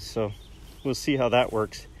cherries, so we'll see how that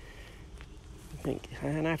works.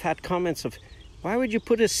 And I've had comments of, why would you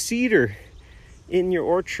put a cedar in your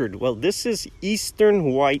orchard? Well, this is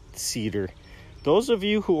Eastern white cedar. Those of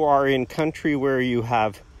you who are in country where you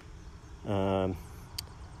have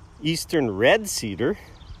Eastern red cedar,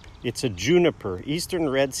 it's a juniper. Eastern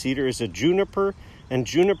red cedar is a juniper, and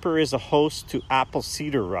juniper is a host to apple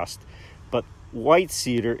cedar rust. But white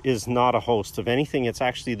cedar is not a host of anything. It's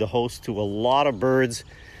actually the host to a lot of birds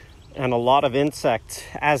and a lot of insects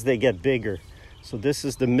as they get bigger. So this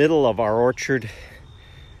is the middle of our orchard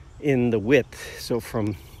in the width. So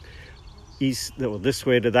from east, this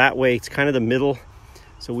way to that way, it's kind of the middle.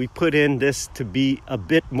 So we put in this to be a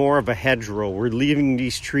bit more of a hedgerow. We're leaving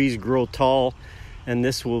these trees grow tall, and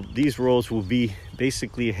these rows will be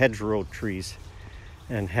basically hedgerow trees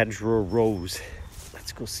and hedgerow rows.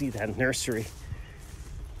 Let's go see that nursery.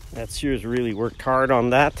 That Sears really worked hard on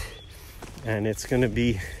that, and it's gonna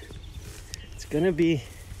be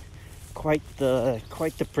quite the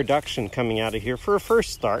production coming out of here for a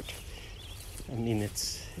first start. I mean,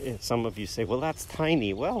 it's some of you say, well, that's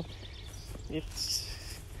tiny. Well, it's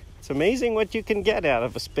amazing what you can get out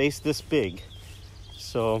of a space this big.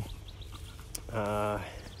 So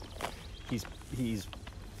he's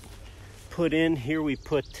put in here, we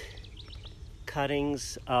put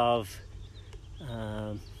cuttings of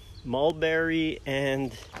mulberry,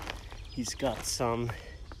 and he's got some,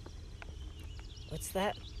 what's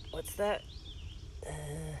that?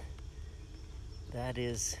 That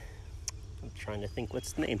is, I'm trying to think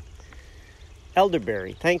what's the name.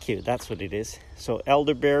 Elderberry, thank you, that's what it is. So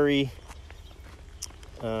elderberry,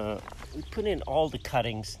 we put in all the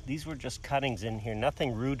cuttings. These were just cuttings in here,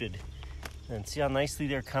 nothing rooted. And see how nicely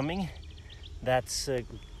they're coming? That's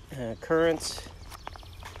currants,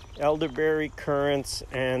 elderberry, currants,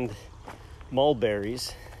 and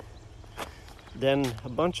mulberries. Then a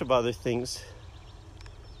bunch of other things.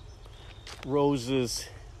 Roses,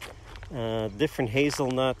 different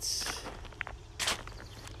hazelnuts.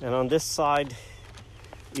 And on this side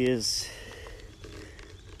is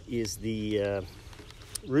the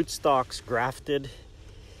rootstocks grafted.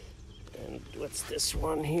 And what's this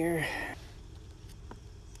one here?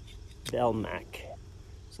 Belmac.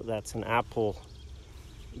 So that's an apple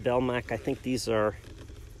Belmac. I think these are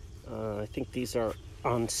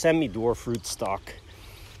on semi-dwarf rootstock.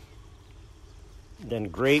 Then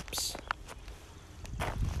grapes.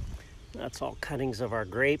 That's all cuttings of our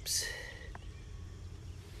grapes.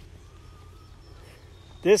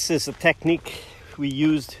 This is a technique we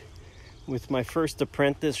used with my first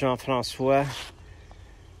apprentice, Jean-Francois,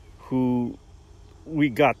 who we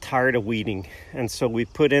got tired of weeding. And so we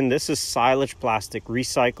put in, this is silage plastic,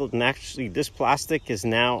 recycled. And actually this plastic is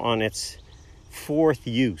now on its 4th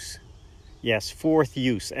use. Yes, 4th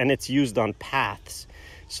use. And it's used on paths.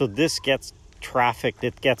 So this gets trafficked,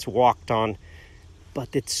 it gets walked on,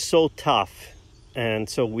 but it's so tough. And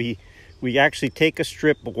so we actually take a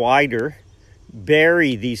strip wider,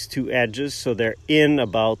 bury these two edges so they're in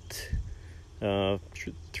about 3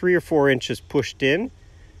 or 4 inches pushed in.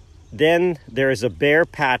 Then there is a bare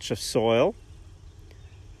patch of soil,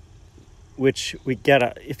 which we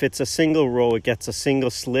get if it's a single row, it gets a single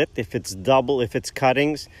slit. If it's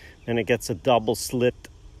cuttings, then it gets a double slit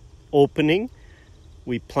opening.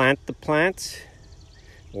 We plant the plants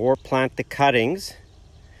or plant the cuttings,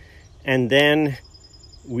 and then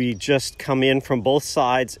we just come in from both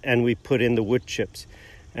sides and we put in the wood chips.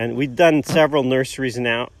 And we've done several nurseries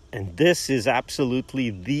now, and this is absolutely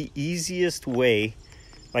the easiest way.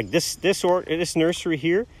 Like this nursery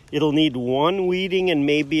here, it'll need one weeding and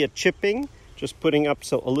maybe a chipping, just putting up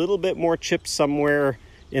a little bit more chips somewhere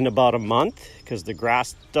in about a month, because the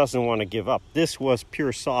grass doesn't want to give up. This was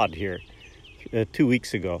pure sod here 2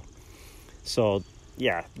 weeks ago. So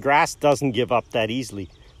yeah, grass doesn't give up that easily.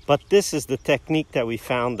 But this is the technique that we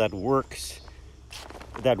found that works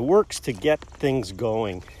to get things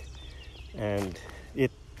going. And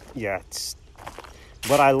it's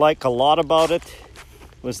what I like a lot about it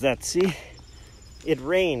was that, see, it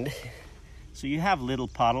rained, so you have little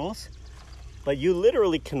puddles, but you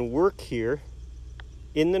literally can work here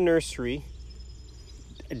in the nursery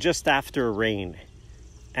just after a rain,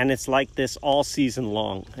 and it's like this all season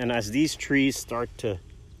long. And as these trees start to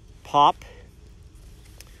pop,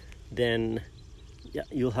 then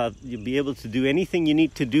you'll be able to do anything you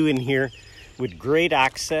need to do in here with great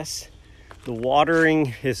access. The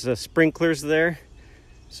watering is sprinklers there,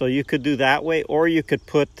 so you could do that way, or you could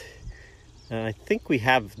put, I think we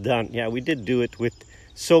did do it with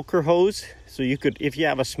soaker hose. So you could, if you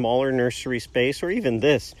have a smaller nursery space, or even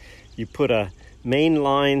this, you put a main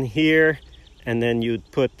line here, and then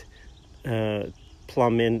you'd put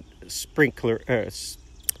plumb in sprinkler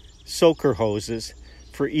soaker hoses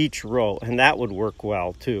for each row, and that would work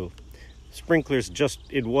well too. Sprinklers,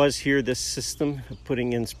 it was here, this system of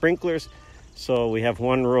putting in sprinklers, so we have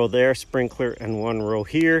one row there sprinkler and one row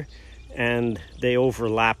here, and they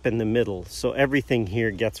overlap in the middle, so everything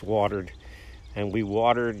here gets watered. And we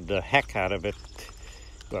watered the heck out of it.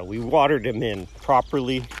 Well, we watered them in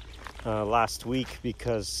properly last week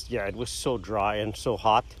because, yeah, it was so dry and so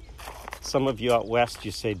hot. Some of you out west,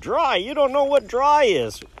 you say, dry, you don't know what dry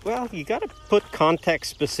is. Well, you got to put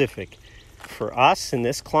context specific. For us in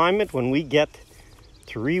this climate, when we get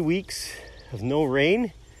 3 weeks of no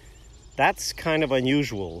rain, that's kind of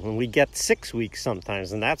unusual. When we get 6 weeks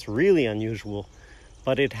sometimes, and that's really unusual.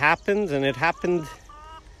 But it happens, and it happened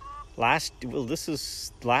last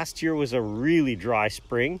year was a really dry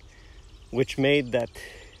spring, which made that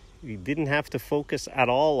we didn't have to focus at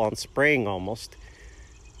all on spraying almost.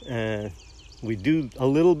 We do a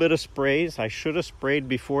little bit of sprays. I should have sprayed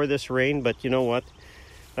before this rain, but you know what?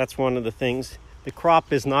 That's one of the things. The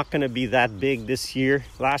crop is not going to be that big this year.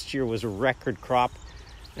 Last year was a record crop.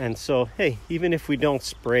 And so, hey, even if we don't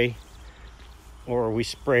spray, or we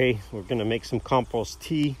spray, we're going to make some compost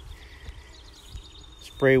tea,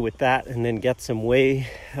 spray with that, and then get some whey,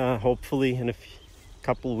 hopefully in a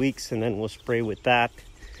couple weeks, and then we'll spray with that.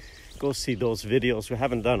 Go see those videos. We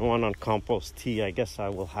haven't done one on compost tea. I guess I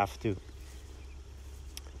will have to.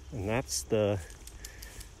 And that's the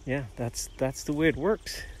way it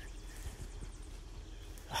works.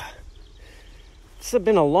 This has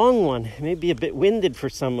been a long one, maybe a bit winded for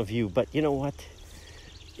some of you, but you know what?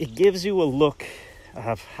 It gives you a look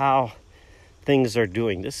of how things are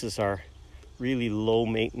doing. This is our really low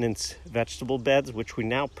maintenance vegetable beds, which we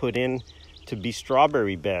now put in to be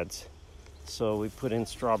strawberry beds. So we put in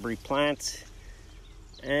strawberry plants,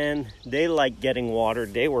 and they like getting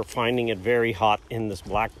watered. They were finding it very hot in this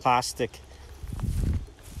black plastic.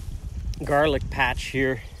 Garlic patch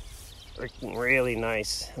here, really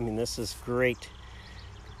nice. I mean, this is great.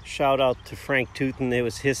 Shout out to Frank Tooten. It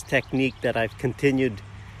was his technique that I've continued.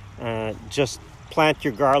 Just plant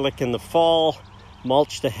your garlic in the fall,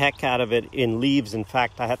 mulch the heck out of it in leaves. In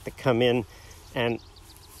fact, I had to come in and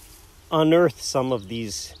unearth some of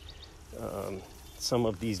these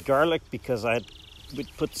garlic because I would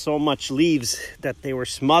put so much leaves that they were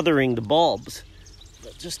smothering the bulbs.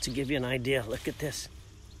 But just to give you an idea, look at this.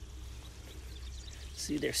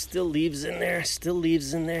 See, there's still leaves in there, still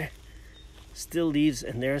leaves in there, still leaves,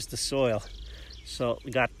 and there's the soil. So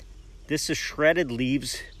we got, this is shredded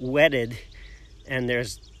leaves, wetted, and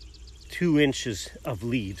there's 2 inches of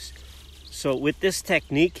leaves. So with this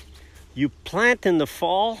technique, you plant in the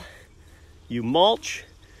fall, you mulch,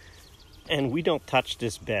 and we don't touch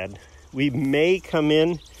this bed. We may come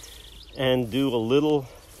in and do a little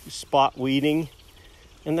spot weeding,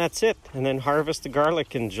 and that's it. And then harvest the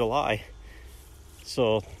garlic in July.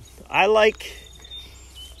 So I like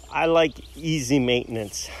easy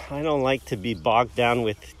maintenance. I don't like to be bogged down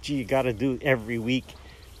with, gee, you got to do every week.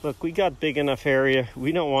 Look, we got big enough area.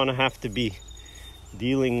 We don't want to have to be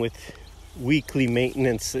dealing with weekly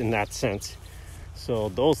maintenance in that sense. So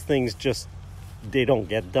those things just, they don't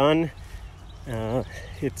get done.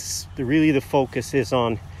 It's really, the focus is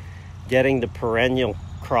on getting the perennial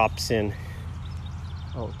crops in.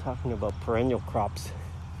 Oh, talking about perennial crops,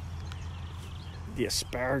 the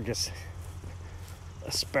asparagus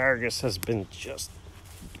has been just,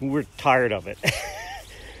 we're tired of it.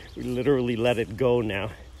 We literally let it go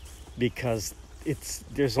now because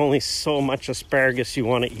there's only so much asparagus you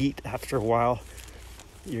want to eat. After a while,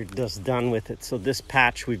 you're just done with it. So this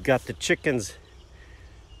patch, we've got the chickens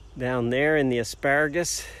down there in the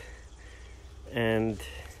asparagus, and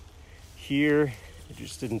here, I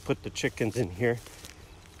just didn't put the chickens in here,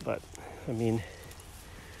 but I mean,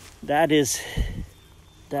 that is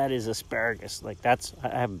asparagus. Like, I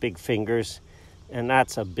have big fingers, and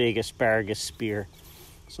that's a big asparagus spear.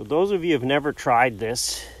 So those of you who've never tried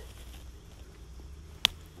this,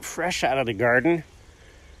 fresh out of the garden,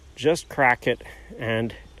 just crack it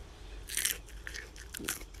and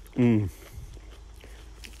you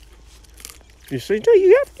say, no,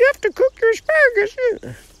 you have to cook your asparagus.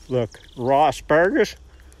 Look, raw asparagus,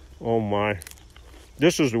 oh my,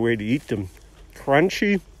 this is the way to eat them.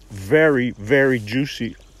 Crunchy, very, very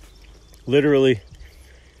juicy. Literally,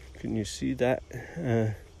 can you see that?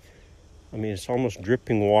 I mean, it's almost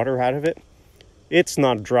dripping water out of it. It's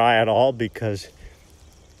not dry at all because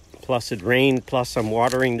plus it rained, plus I'm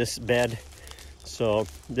watering this bed. So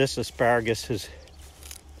this asparagus is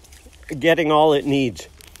getting all it needs.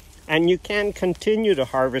 And you can continue to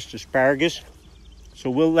harvest asparagus So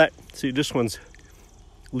we'll see, this one's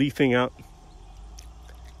leafing out.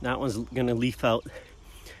 That one's gonna leaf out.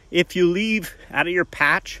 If you leave out of your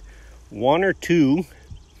patch, 1 or 2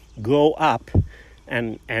 go up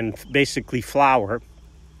and basically flower,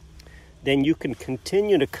 then you can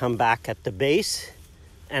continue to come back at the base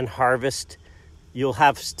and harvest. You'll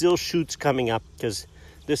have still shoots coming up because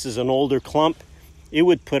this is an older clump. It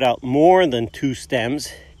would put out more than 2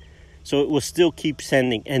 stems, so it will still keep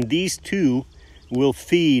sending. And these 2 will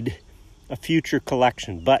feed a future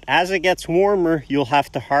collection. But as it gets warmer, you'll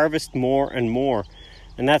have to harvest more and more.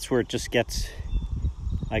 And that's where it just gets,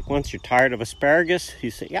 like, once you're tired of asparagus,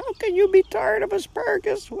 you say, how can you be tired of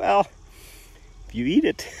asparagus? Well, if you eat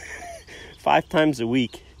it 5 times a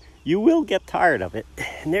week, you will get tired of it.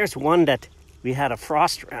 And there's one that we had a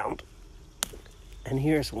frost round. And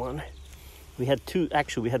here's one. We had 2,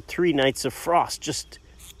 actually we had 3 nights of frost. Just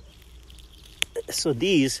so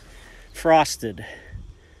these frosted.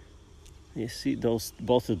 You see those,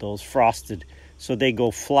 both of those frosted. So they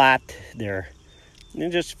go flat.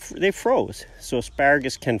 They froze. So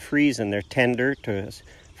asparagus can freeze and they're tender to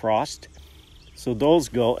frost. So those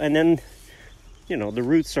go, and then, you know, the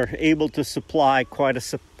roots are able to supply quite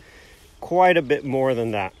a bit more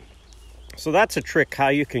than that. So that's a trick how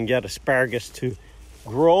you can get asparagus to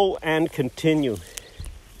grow and continue.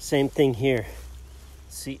 Same thing here.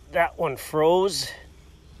 See, that one froze.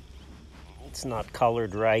 It's not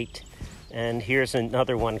colored right. And here's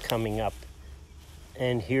another one coming up.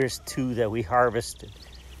 And here's 2 that we harvested.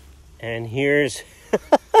 And here's,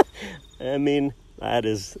 I mean,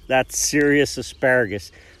 that's serious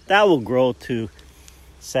asparagus. That will grow to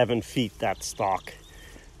 7 feet, that stalk.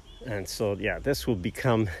 And so, yeah, this will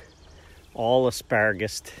become all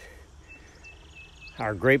asparagus.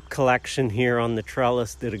 Our grape collection here on the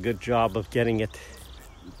trellis did a good job of getting it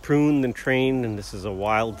pruned and trained. And this is a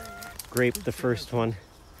wild grape, the first one.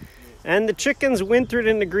 And the chickens wintered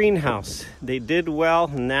in the greenhouse. They did well.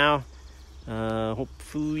 Now,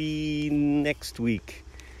 hopefully next week,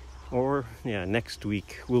 next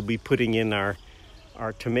week, we'll be putting in our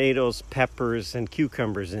tomatoes, peppers, and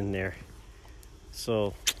cucumbers in there.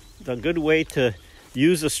 So, a good way to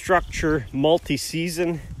use a structure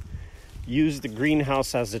multi-season. Use the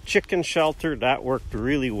greenhouse as a chicken shelter. That worked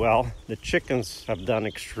really well. The chickens have done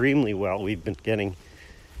extremely well. We've been getting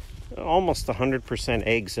almost 100%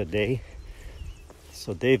 eggs a day,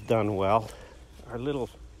 so they've done well. Our little,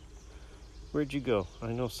 where'd you go?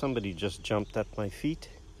 I know somebody just jumped at my feet.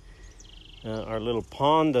 Our little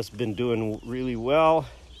pond has been doing really well.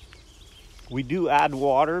 We do add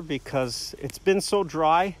water because it's been so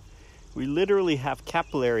dry. We literally have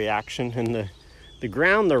capillary action, and the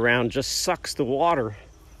ground around just sucks the water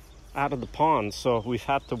out of the pond. So we've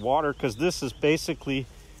had to water because this is basically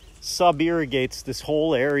sub-irrigates this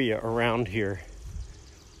whole area around here.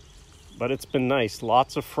 But it's been nice.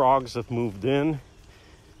 Lots of frogs have moved in.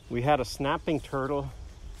 We had a snapping turtle.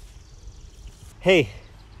 Hey,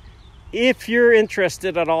 if you're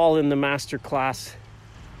interested at all in the master class,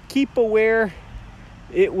 keep aware.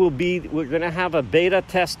 We're gonna have a beta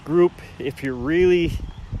test group. If you're really,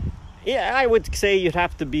 I would say you'd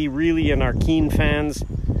have to be really in our keen fans,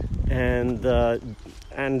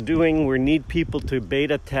 we need people to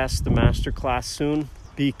beta test the masterclass soon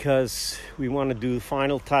because we want to do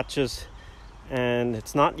final touches, and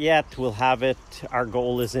it's not yet. We'll have it. Our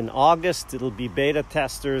goal is in August. It'll be beta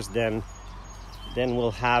testers. Then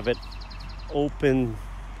we'll have it open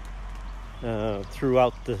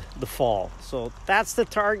throughout the fall. So that's the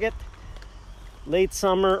target. Late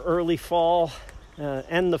summer, early fall,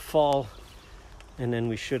 end of fall, and then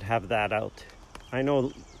we should have that out. I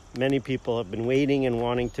know many people have been waiting and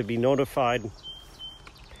wanting to be notified.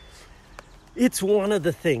 It's one of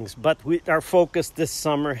the things, but our focus this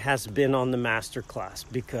summer has been on the masterclass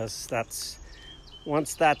because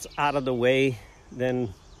once that's out of the way,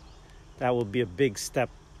 then that will be a big step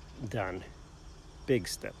done. Big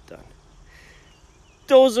step done.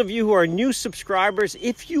 Those of you who are new subscribers,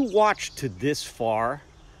 if you watched to this far,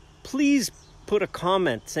 please put a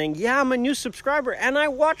comment saying, yeah, I'm a new subscriber and I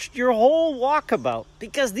watched your whole walkabout,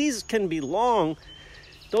 because these can be long.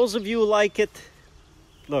 Those of you who like it,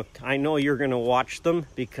 look, I know you're going to watch them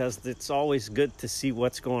because it's always good to see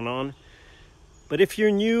what's going on. But if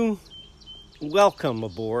you're new, welcome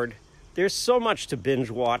aboard. There's so much to binge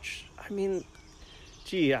watch. I mean,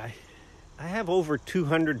 gee, I have over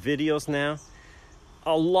 200 videos now.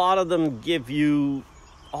 A lot of them give you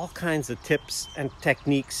all kinds of tips and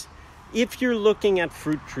techniques. If you're looking at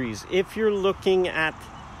fruit trees, if you're looking at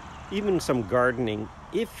even some gardening,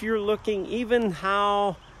 if you're looking even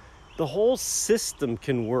how the whole system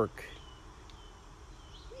can work,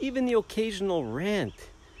 even the occasional rant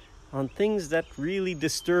on things that really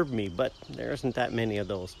disturb me, but there isn't that many of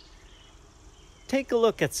those. Take a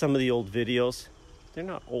look at some of the old videos. They're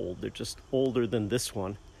not old, they're just older than this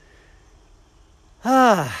one.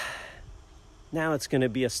 Now it's going to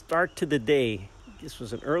be a start to the day. This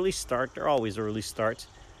was an early start. They're always early starts.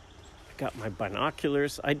 I got my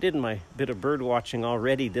binoculars. I did my bit of bird watching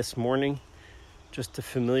already this morning, just to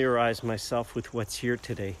familiarize myself with what's here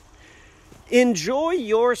today. Enjoy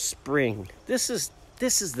your spring. This is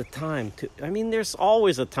the time to, there's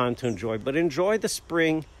always a time to enjoy, but enjoy the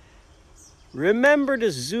spring. Remember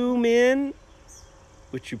to zoom in,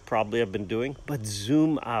 which you probably have been doing, but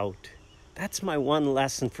zoom out. That's my one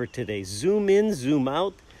lesson for today. Zoom in, zoom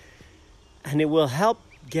out, and it will help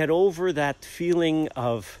get over that feeling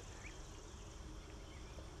of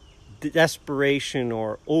desperation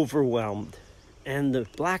or overwhelmed. And the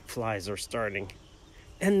black flies are starting,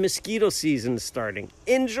 and mosquito season is starting.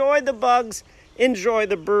 Enjoy the bugs, enjoy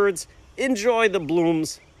the birds, enjoy the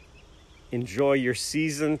blooms, enjoy your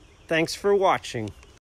season. Thanks for watching.